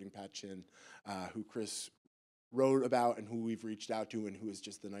favorites, including Pat Chin, who Chris wrote about and who we've reached out to and who is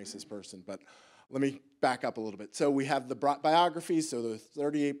just the nicest person. But let me back up a little bit. So we have the biographies, so the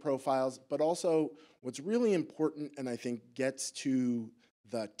 38 profiles, but also what's really important and I think gets to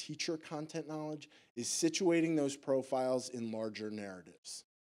the teacher content knowledge is situating those profiles in larger narratives.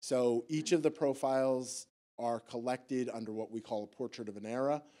 So each of the profiles are collected under what we call a portrait of an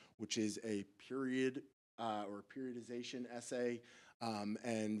era, which is a period or periodization essay.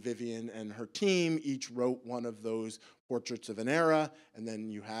 And Vivian and her team each wrote one of those portraits of an era, and then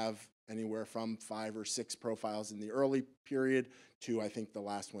you have anywhere from 5 or 6 profiles in the early period to, I think the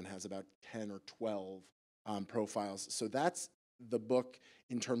last one has about 10 or 12 profiles. So that's the book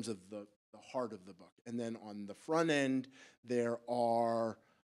in terms of the heart of the book. And then on the front end, there are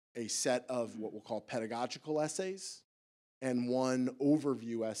a set of what we'll call pedagogical essays and one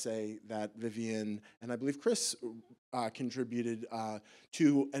overview essay that Vivian and I believe Chris contributed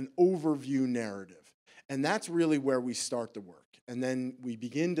to an overview narrative. And that's really where we start the work. And then we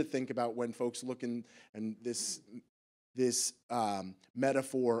begin to think about when folks look in, and this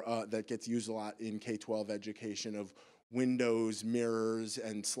metaphor that gets used a lot in K-12 education of windows, mirrors,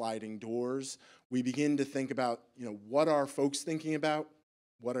 and sliding doors, we begin to think about, what are folks thinking about?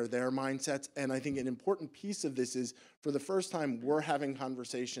 What are their mindsets? And I think an important piece of this is, for the first time, we're having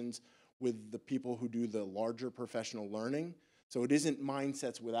conversations with the people who do the larger professional learning. So it isn't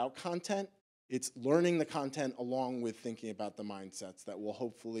mindsets without content. It's learning the content along with thinking about the mindsets that will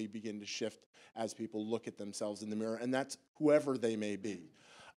hopefully begin to shift as people look at themselves in the mirror, and that's whoever they may be.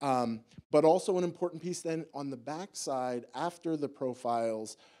 But also an important piece then on the back side, after the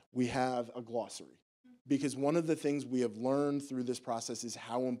profiles, we have a glossary. Because one of the things we have learned through this process is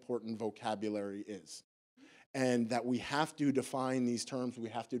how important vocabulary is. And that we have to define these terms, we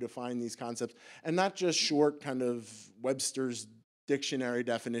have to define these concepts, and not just short kind of Webster's dictionary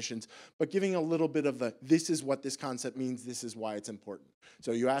definitions, but giving a little bit of the, this is what this concept means, this is why it's important.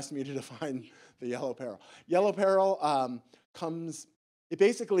 So you asked me to define the yellow peril. Yellow peril it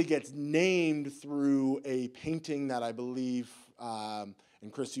basically gets named through a painting that I believe, and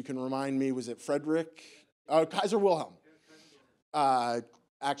Chris, you can remind me, was it Kaiser Wilhelm,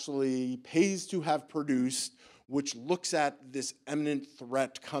 actually pays to have produced, which looks at this imminent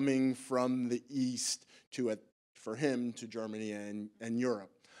threat coming from the East for him to Germany and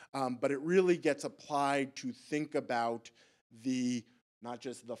Europe. But it really gets applied to think about not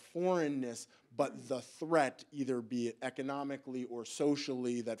just the foreignness, but the threat, either be it economically or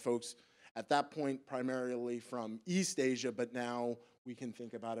socially, that folks at that point primarily from East Asia, but now we can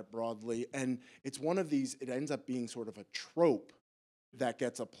think about it broadly. And it's one of these, it ends up being sort of a trope that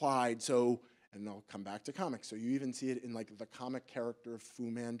gets applied. So, and I'll come back to comics. So you even see it in like the comic character of Fu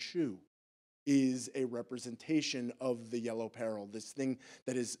Manchu is a representation of the yellow peril, this thing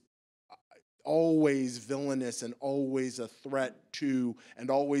that is always villainous and always a threat to, and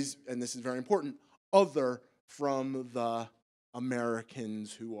always, and this is very important, other from the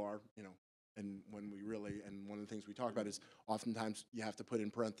Americans who are, and when we really, and one of the things we talk about is oftentimes you have to put in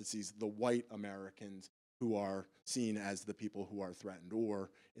parentheses the white Americans who are seen as the people who are threatened,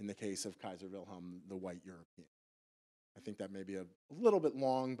 or in the case of Kaiser Wilhelm, the white European. I think that may be a little bit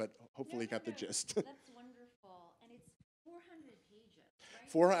long, but hopefully you got the gist. That's wonderful. And it's 400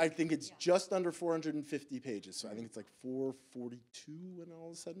 pages, right? I think it's just under 450 pages, so I think it's like 442 when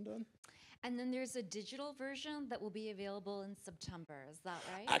all is said and done. And then there's a digital version that will be available in September. Is that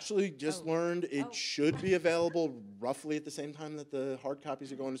right? Actually, just learned it should be available roughly at the same time that the hard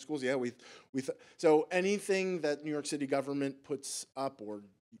copies are going to schools. Yeah, so anything that New York City government puts up, or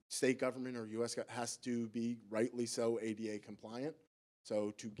state government or U.S. has to be rightly so ADA compliant.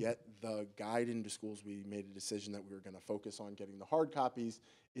 So to get the guide into schools, we made a decision that we were going to focus on getting the hard copies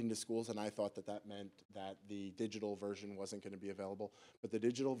into schools, and I thought that meant that the digital version wasn't going to be available. But the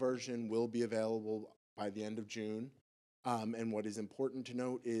digital version will be available by the end of June. And what is important to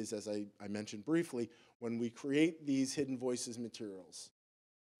note is, as I mentioned briefly, when we create these Hidden Voices materials,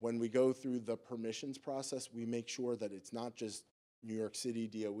 when we go through the permissions process, we make sure that it's not just New York City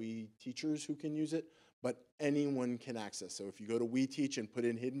DOE teachers who can use it, but anyone can access. So if you go to We Teach and put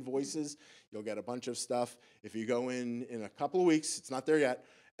in Hidden Voices, you'll get a bunch of stuff. If you go in a couple of weeks, it's not there yet,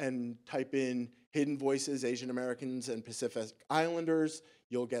 and type in Hidden Voices, Asian Americans and Pacific Islanders,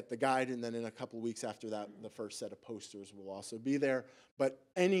 you'll get the guide, and then in a couple of weeks after that, the first set of posters will also be there. But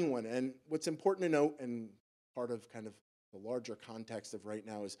anyone, and what's important to note, and part of kind of the larger context of right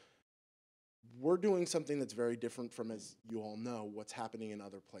now is, we're doing something that's very different from, as you all know, what's happening in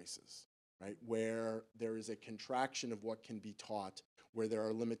other places, right? Where there is a contraction of what can be taught, where there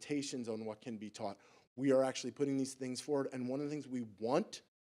are limitations on what can be taught. We are actually putting these things forward, and one of the things we want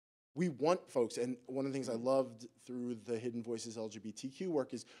folks, and one of the things I loved through the Hidden Voices LGBTQ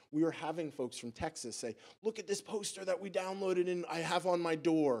work is we were having folks from Texas say, look at this poster that we downloaded and I have on my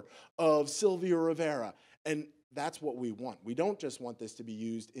door of Sylvia Rivera. And that's what we want. We don't just want this to be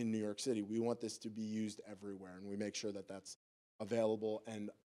used in New York City. We want this to be used everywhere, and we make sure that that's available and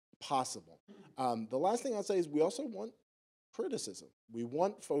possible. The last thing I'll say is we also want criticism. We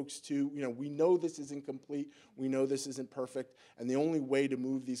want folks to, we know this isn't complete, we know this isn't perfect, and the only way to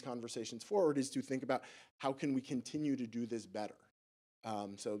move these conversations forward is to think about how can we continue to do this better.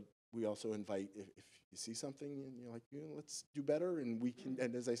 So we also invite, if you see something and you're like, let's do better, and we can,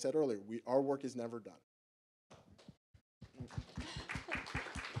 and as I said earlier, our work is never done.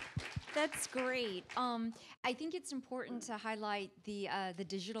 That's great. I think it's important to highlight the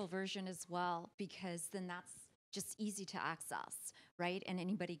digital version as well, because then that's just easy to access, right? And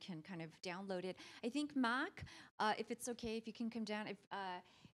anybody can kind of download it. I think, Mac, if it's okay, if you can come down. If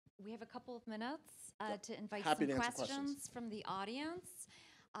we have a couple of minutes to invite Happy some to answer questions from the audience.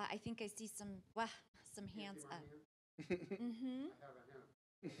 I think I see some hands up. Mm-hmm.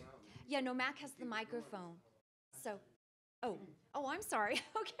 Yeah, no, Mac has the microphone. So, oh, I'm sorry.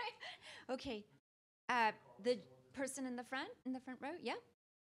 Okay. The person in the front row, yeah.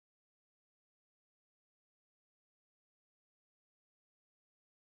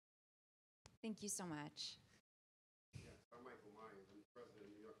 Thank you so much. I'm Michael Myers. I'm the president of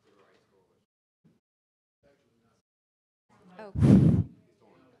the New York Civil Rights Coalition.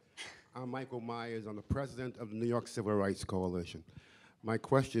 I'm Michael Myers. I'm the president of the New York Civil Rights Coalition. My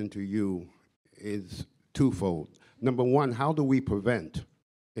question to you is twofold. Number one, how do we prevent,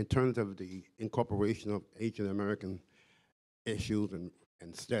 in terms of the incorporation of Asian American issues and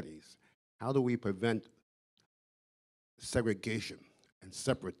studies, how do we prevent segregation and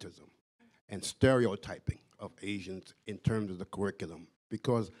separatism and stereotyping of Asians in terms of the curriculum?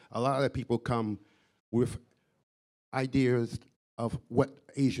 Because a lot of the people come with ideas of what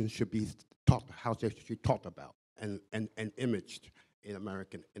Asians should be taught, how they should be taught about and imaged in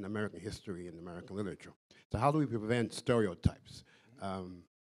American history and American literature. So how do we prevent stereotypes,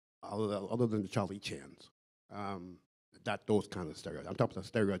 other than the Charlie Chans? Not those kind of stereotypes. I'm talking about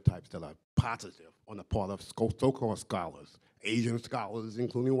stereotypes that are positive on the part of so-called scholars, Asian scholars,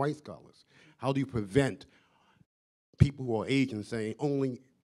 including white scholars. How do you prevent people who are Asian saying only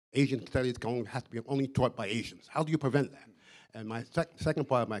Asian studies has to be only taught by Asians? How do you prevent that? And my second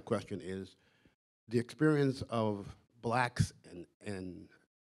part of my question is the experience of blacks and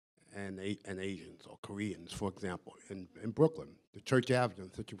Asians or Koreans, for example, in Brooklyn, the Church Avenue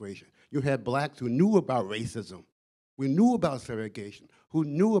situation. You had blacks who knew about racism, who knew about segregation, who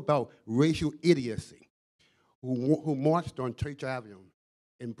knew about racial idiocy, who marched on Church Avenue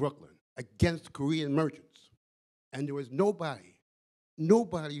in Brooklyn against Korean merchants. And there was nobody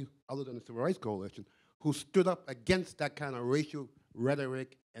other than the Civil Rights Coalition who stood up against that kind of racial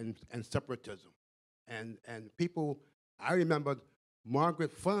rhetoric and separatism. And people, I remember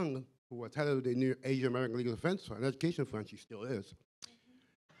Margaret Fung, who was head of the New Asian American Legal Defense Fund, Education Fund, she still is.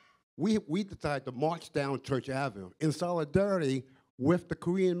 We decided to march down Church Avenue in solidarity with the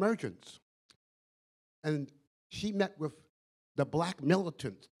Korean merchants. And she met with the black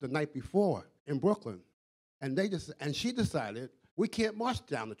militants the night before in Brooklyn. And she decided we can't march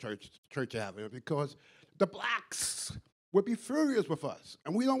down the Church Avenue because the blacks would be furious with us,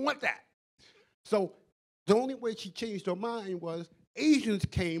 and we don't want that. So the only way she changed her mind was Asians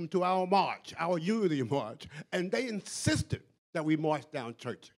came to our march, our unity march, and they insisted that we march down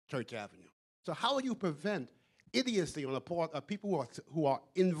Church Avenue. So how do you prevent idiocy on the part of people who are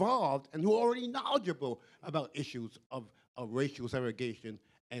involved and who are already knowledgeable about issues of racial segregation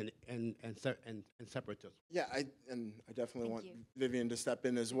and separatism? Yeah, I definitely want Vivian to step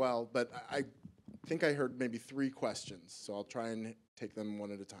in as well, but I think I heard maybe 3 questions, so I'll try and take them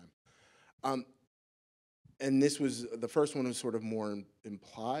one at a time. And the first one was sort of more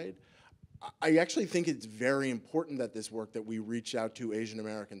implied. I actually think it's very important that this work that we reach out to Asian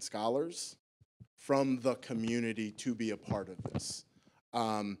American scholars from the community to be a part of this.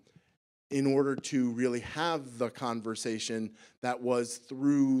 In order to really have the conversation that was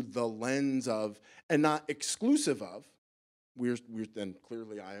through the lens of, and not exclusive of, and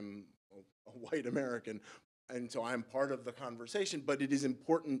clearly I am a white American, and so I'm part of the conversation, but it is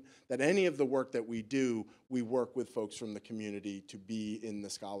important that any of the work that we do, we work with folks from the community to be in the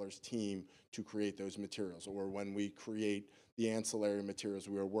scholars team to create those materials. Or when we create the ancillary materials,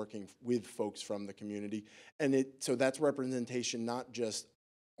 we are working with folks from the community. And so that's representation not just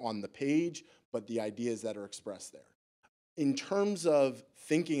on the page, but the ideas that are expressed there. In terms of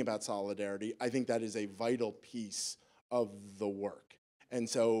thinking about solidarity, I think that is a vital piece of the work. And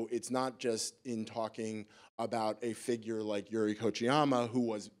so it's not just in talking about a figure like Yuri Kochiyama, who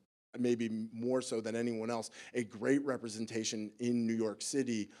was maybe more so than anyone else, a great representation in New York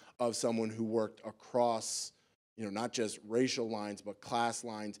City of someone who worked across, not just racial lines, but class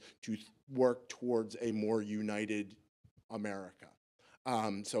lines to work towards a more united America.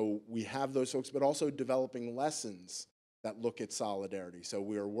 So we have those folks, but also developing lessons that look at solidarity. So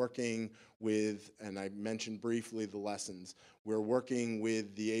we are working with, and I mentioned briefly the lessons, we're working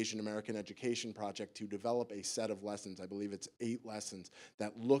with the Asian American Education Project to develop a set of lessons, I believe it's 8 lessons,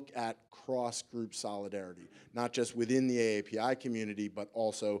 that look at cross-group solidarity, not just within the AAPI community, but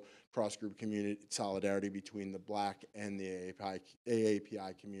also cross-group community solidarity between the Black and the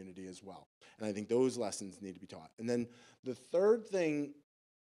AAPI community as well. And I think those lessons need to be taught. And then the third thing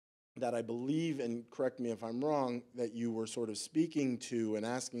that I believe, and correct me if I'm wrong, that you were sort of speaking to and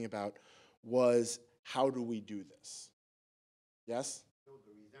asking about was, how do we do this? Yes? So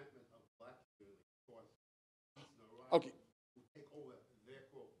the resentment of black community towards Okay. take over their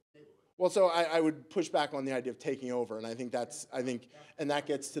neighborhood. Well, so I would push back on the idea of taking over, and I think and that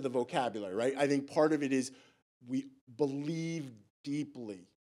gets to the vocabulary, right? I think part of it is we believe deeply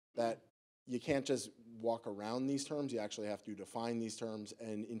that you can't just walk around these terms, you actually have to define these terms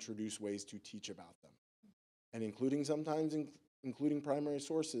and introduce ways to teach about them. And including sometimes including primary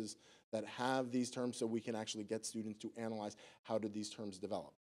sources, that have these terms so we can actually get students to analyze how did these terms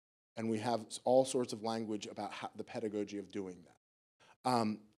develop. And we have all sorts of language about the pedagogy of doing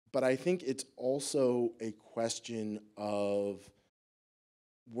that. But I think it's also a question of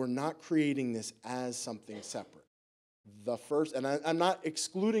we're not creating this as something separate. The first, and I'm not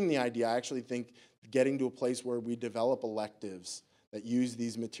excluding the idea, I actually think getting to a place where we develop electives that use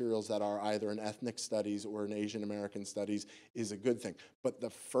these materials that are either in ethnic studies or in Asian American studies is a good thing. But the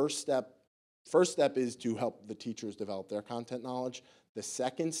first step is to help the teachers develop their content knowledge. The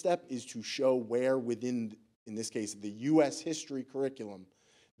second step is to show where within, in this case, the US history curriculum,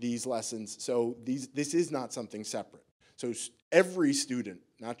 these lessons, so this is not something separate. So every student,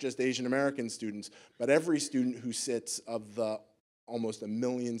 not just Asian American students, but every student who sits of the almost 1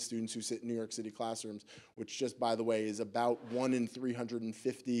 million students who sit in New York City classrooms, which just, by the way, is about 1 in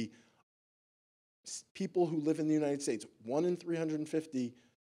 350 people who live in the United States. 1 in 350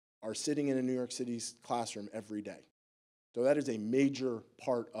 are sitting in a New York City classroom every day. So that is a major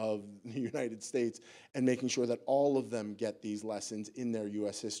part of the United States, and making sure that all of them get these lessons in their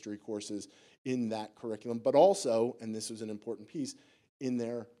US history courses in that curriculum, but also, and this was an important piece, in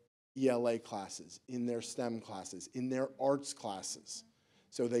their ELA classes, in their STEM classes, in their arts classes.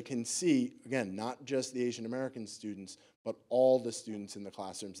 So they can see, again, not just the Asian American students, but all the students in the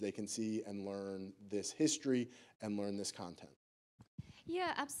classrooms. They can see and learn this history and learn this content.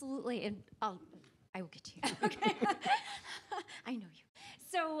 Yeah, absolutely. And I will get to you. Okay. I know you.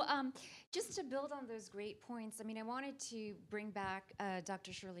 So just to build on those great points, I mean, I wanted to bring back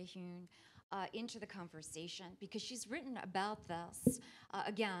Dr. Shirley Hune into the conversation because she's written about this.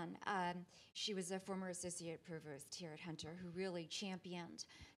 Again, she was a former associate provost here at Hunter who really championed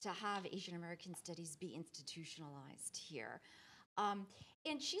to have Asian American studies be institutionalized here.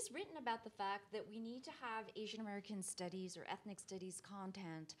 And she's written about the fact that we need to have Asian American studies or ethnic studies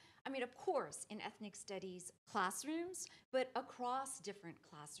content, I mean, of course, in ethnic studies classrooms, but across different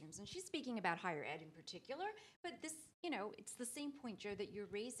classrooms. And she's speaking about higher ed in particular, but this, you know, it's the same point, Joe, that you're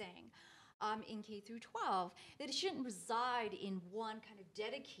raising in K through 12, that it shouldn't reside in one kind of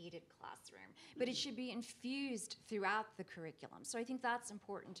dedicated classroom, but it should be infused throughout the curriculum. So I think that's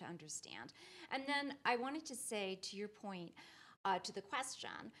important to understand. And then I wanted to say, to your point, to the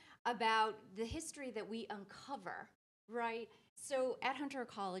question about the history that we uncover, right? So at Hunter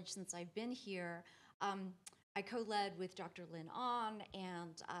College, since I've been here, I co-led with Dr. Lin An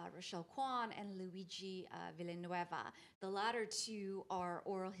and Rochelle Kwan and Luigi Villanueva. The latter two are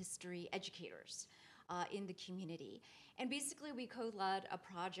oral history educators in the community. And basically we co-led a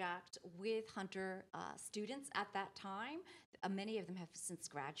project with Hunter students at that time. Many of them have since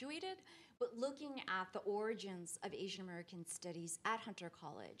graduated, but looking at the origins of Asian American studies at Hunter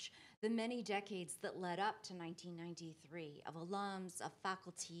College, the many decades that led up to 1993 of alums, of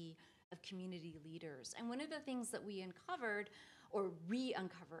faculty, of community leaders. And one of the things that we uncovered, or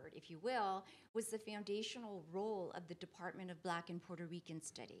re-uncovered, if you will, was the foundational role of the Department of Black and Puerto Rican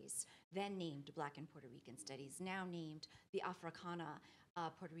Studies, then named Black and Puerto Rican Studies, now named the Africana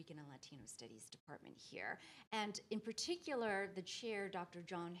Puerto Rican and Latino Studies Department here. And in particular, the chair, Dr.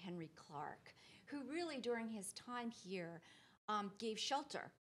 John Henry Clark, who really during his time here gave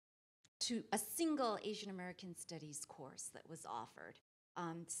shelter to a single Asian American Studies course that was offered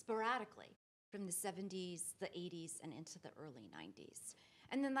sporadically from the 70s, the 80s, and into the early 90s.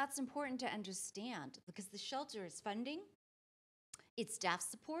 And then that's important to understand because the shelter is funding, it's staff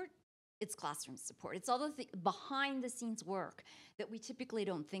support, it's classroom support. It's all the behind the scenes work that we typically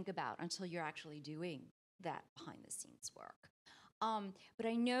don't think about until you're actually doing that behind the scenes work. But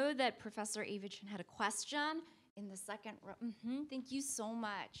I know that Professor Avichin had a question in the second row. Thank you so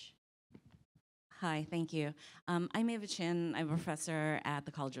much. Hi, thank you. I'm Ava Chin. I'm a professor at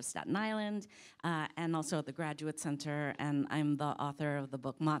the College of Staten Island and also at the Graduate Center, and I'm the author of the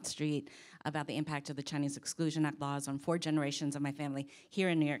book Mott Street about the impact of the Chinese Exclusion Act laws on 4 generations of my family here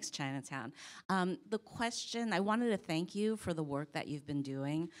in New York's Chinatown. The question, I wanted to thank you for the work that you've been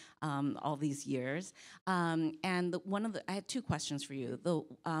doing all these years. And I had 2 questions for you. The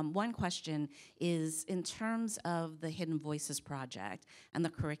one question is in terms of the Hidden Voices project and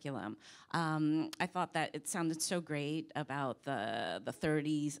the curriculum. I thought that it sounded so great about the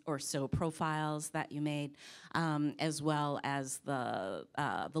 30s or so profiles that you made, as well as the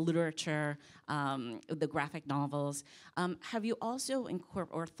literature, the graphic novels. Have you also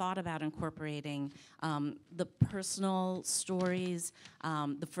thought about incorporating the personal stories,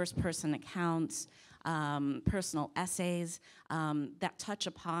 the first-person accounts, personal essays that touch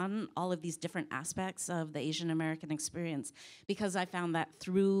upon all of these different aspects of the Asian American experience? Because I found that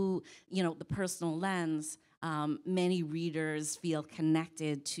through, the personal lens, many readers feel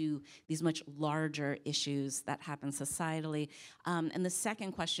connected to these much larger issues that happen societally. And the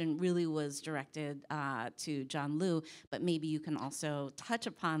second question really was directed to John Liu, but maybe you can also touch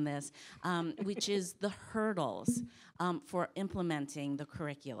upon this, which is the hurdles for implementing the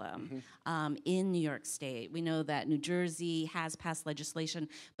curriculum in New York State. We know that New Jersey has passed legislation,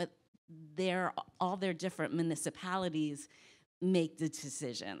 but all their different municipalities make the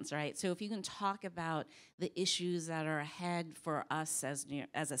decisions, right? So if you can talk about the issues that are ahead for us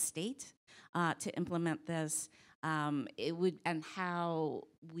as a state to implement this, it would, and how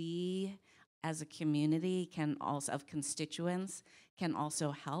we as a community can also, of constituents, can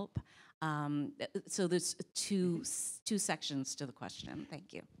also help. So there's two sections to the question.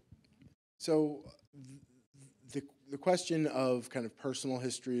 Thank you. So the question of kind of personal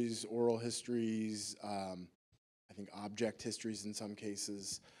histories, oral histories, I think object histories in some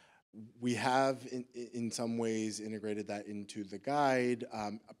cases, we have in some ways integrated that into the guide.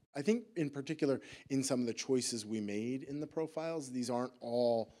 I think in particular in some of the choices we made in the profiles, these aren't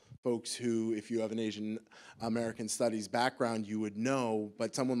all folks who, if you have an Asian American studies background, you would know,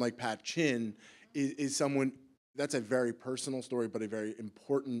 but someone like Pat Chin is someone, that's a very personal story, but a very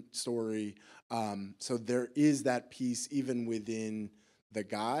important story. So there is that piece even within the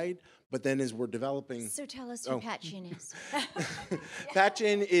guide, but then as we're developing... So tell us who Pat Chin is. Pat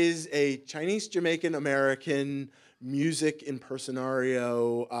Chin is a Chinese Jamaican American music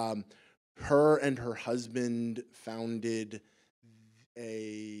impresario. Her and her husband founded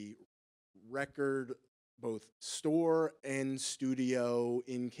a record both store and studio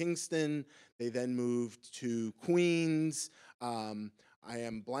in Kingston. They then moved to Queens. I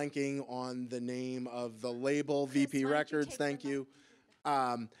am blanking on the name of the label, VP Records, thank you.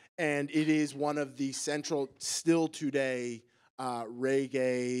 And it is one of the central, still today,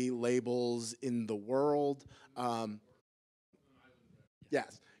 reggae labels in the world.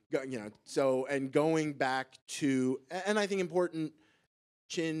 Yes, you know, so, and going back to, and I think important,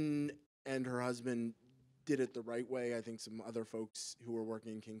 Chin and her husband did it the right way. I think some other folks who were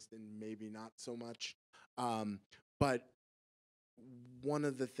working in Kingston, maybe not so much. But one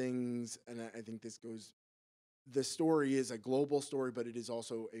of the things, and I think this goes, the story is a global story, but it is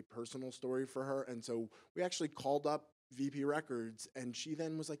also a personal story for her. And so we actually called up VP Records, and she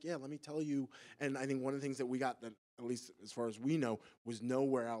then was like, yeah, let me tell you. And I think one of the things that we got that, at least as far as we know, was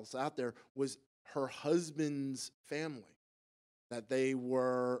nowhere else out there, was her husband's family. That they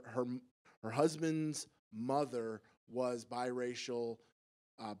were, her husband's mother was biracial,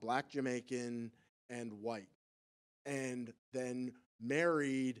 Black Jamaican, and white. And then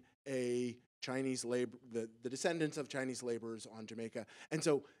married a Chinese labor, the descendants of Chinese laborers on Jamaica. And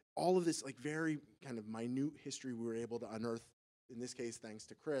so all of this like very kind of minute history we were able to unearth, in this case, thanks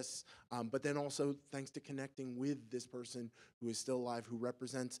to Chris, but then also thanks to connecting with this person who is still alive, who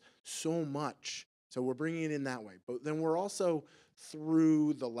represents so much. So we're bringing it in that way. But then we're also,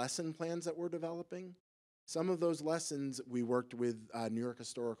 through the lesson plans that we're developing, some of those lessons we worked with New York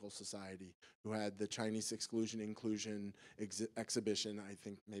Historical Society, who had the Chinese Exclusion Inclusion exhibition, I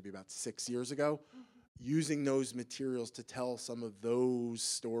think maybe about 6 years ago, using those materials to tell some of those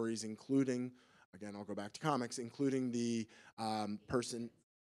stories, including, again, I'll go back to comics, including the person,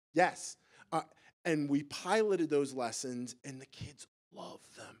 yes. And we piloted those lessons, and the kids love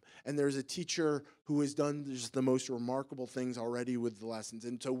them. And there's a teacher who has done just the most remarkable things already with the lessons.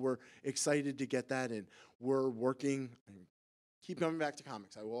 And so we're excited to get that in. We're working, keep coming back to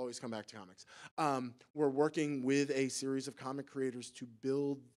comics. I will always come back to comics. We're working with a series of comic creators to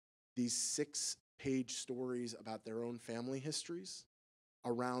build these 6-page stories about their own family histories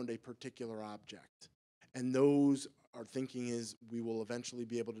around a particular object. And those, our thinking is we will eventually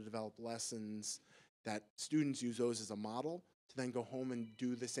be able to develop lessons that students use those as a model to then go home and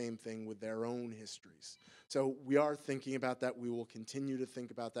do the same thing with their own histories. So we are thinking about that. We will continue to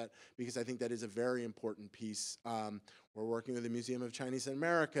think about that because I think that is a very important piece. We're working with the Museum of Chinese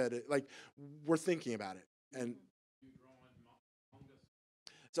America to, like, we're thinking about it. And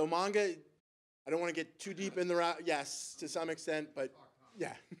so manga, I don't want to get too deep in the route. Yes, to some extent, but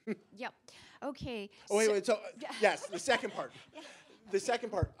yeah. Yep. Okay. Oh, wait. So yes, the second part. Yeah. The second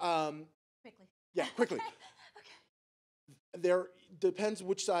part. Quickly. Yeah, quickly. There depends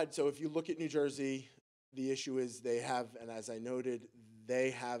which side. So if you look at New Jersey, the issue is they have, and as I noted,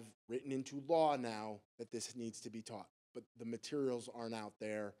 they have written into law now that this needs to be taught. But the materials aren't out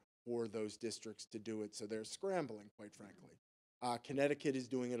there for those districts to do it, so they're scrambling, quite frankly. Connecticut is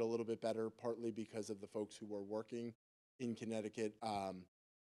doing it a little bit better, partly because of the folks who are working in Connecticut.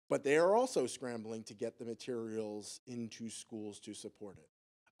 But they are also scrambling to get the materials into schools to support it.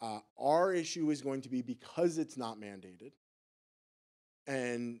 Our issue is going to be, because it's not mandated,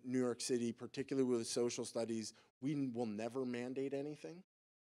 and New York City, particularly with social studies, we will never mandate anything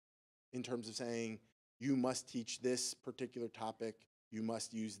in terms of saying, you must teach this particular topic, you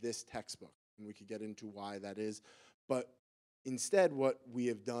must use this textbook. And we could get into why that is. But instead, what we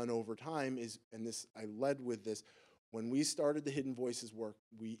have done over time is, and this, I led with this, when we started the Hidden Voices work,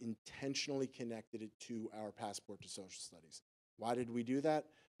 we intentionally connected it to our Passport to Social Studies. Why did we do that?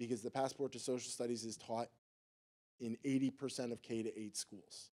 Because the Passport to Social Studies is taught in 80% of K-8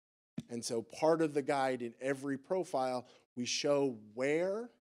 schools. And so part of the guide in every profile, we show where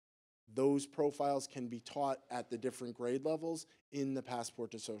those profiles can be taught at the different grade levels in the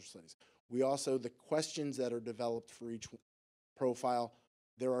Passport to Social Studies. We also, the questions that are developed for each profile,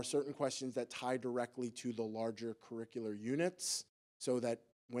 there are certain questions that tie directly to the larger curricular units, so that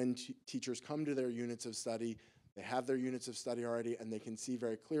when teachers come to their units of study, they have their units of study already, and they can see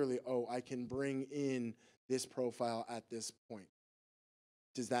very clearly, oh, I can bring in this profile at this point.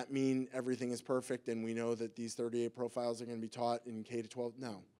 Does that mean everything is perfect and we know that these 38 profiles are going to be taught in K-12?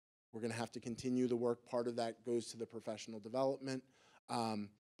 No. We're going to have to continue the work. Part of that goes to the professional development,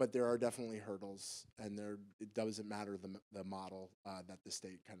 but there are definitely hurdles, and it doesn't matter the model that the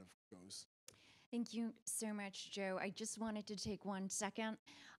state kind of goes. Thank you so much, Joe. I just wanted to take 1 second.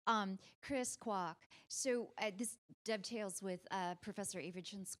 Chris Kwok, so this dovetails with Professor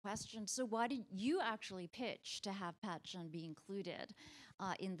Avichen's question. So why did you actually pitch to have Patchen be included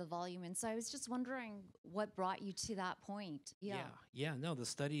in the volume? And so I was just wondering what brought you to that point. No, the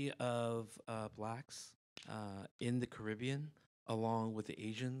study of blacks in the Caribbean, along with the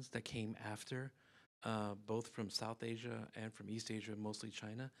Asians that came after, both from South Asia and from East Asia, mostly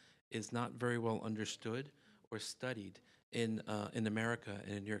China, is not very well understood or studied in America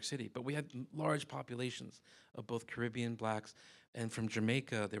and in New York City. But we had large populations of both Caribbean blacks, and from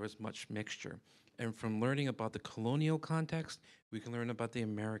Jamaica there was much mixture. And from learning about the colonial context, we can learn about the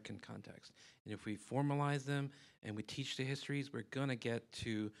American context. And if we formalize them and we teach the histories, we're gonna get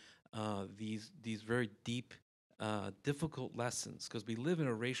to these very deep, difficult lessons, because we live in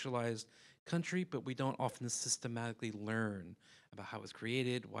a racialized country, but we don't often systematically learn about how it was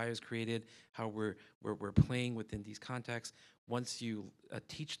created, why it was created, how we're playing within these contexts. Once you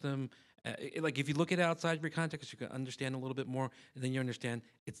teach them, like if you look at it outside of your context, you can understand a little bit more, and then you understand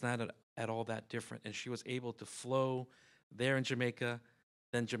it's not at all that different. And she was able to flow there in Jamaica,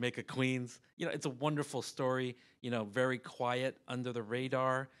 then Jamaica Queens. You know, it's a wonderful story, you know, very quiet, under the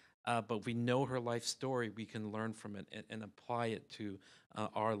radar, but we know her life story, we can learn from it and apply it to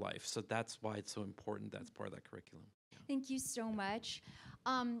our life. So that's why it's so important. That's part of that curriculum. Thank you so much.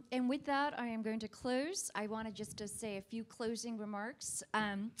 And with that, I am going to close. I want to say a few closing remarks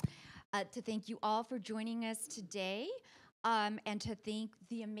to thank you all for joining us today, and to thank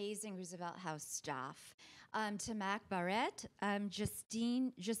the amazing Roosevelt House staff, to Mac Barrett,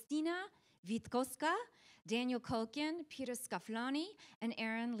 Justina Witkowska, Daniel Culkin, Peter Scaflani, and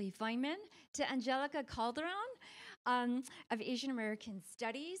Aaron Lee Feynman, to Angelica Calderon of Asian American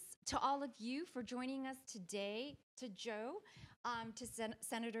Studies, to all of you for joining us today, to Joe, to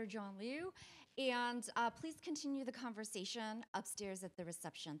Senator John Liu, and please continue the conversation upstairs at the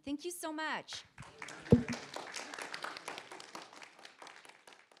reception. Thank you so much.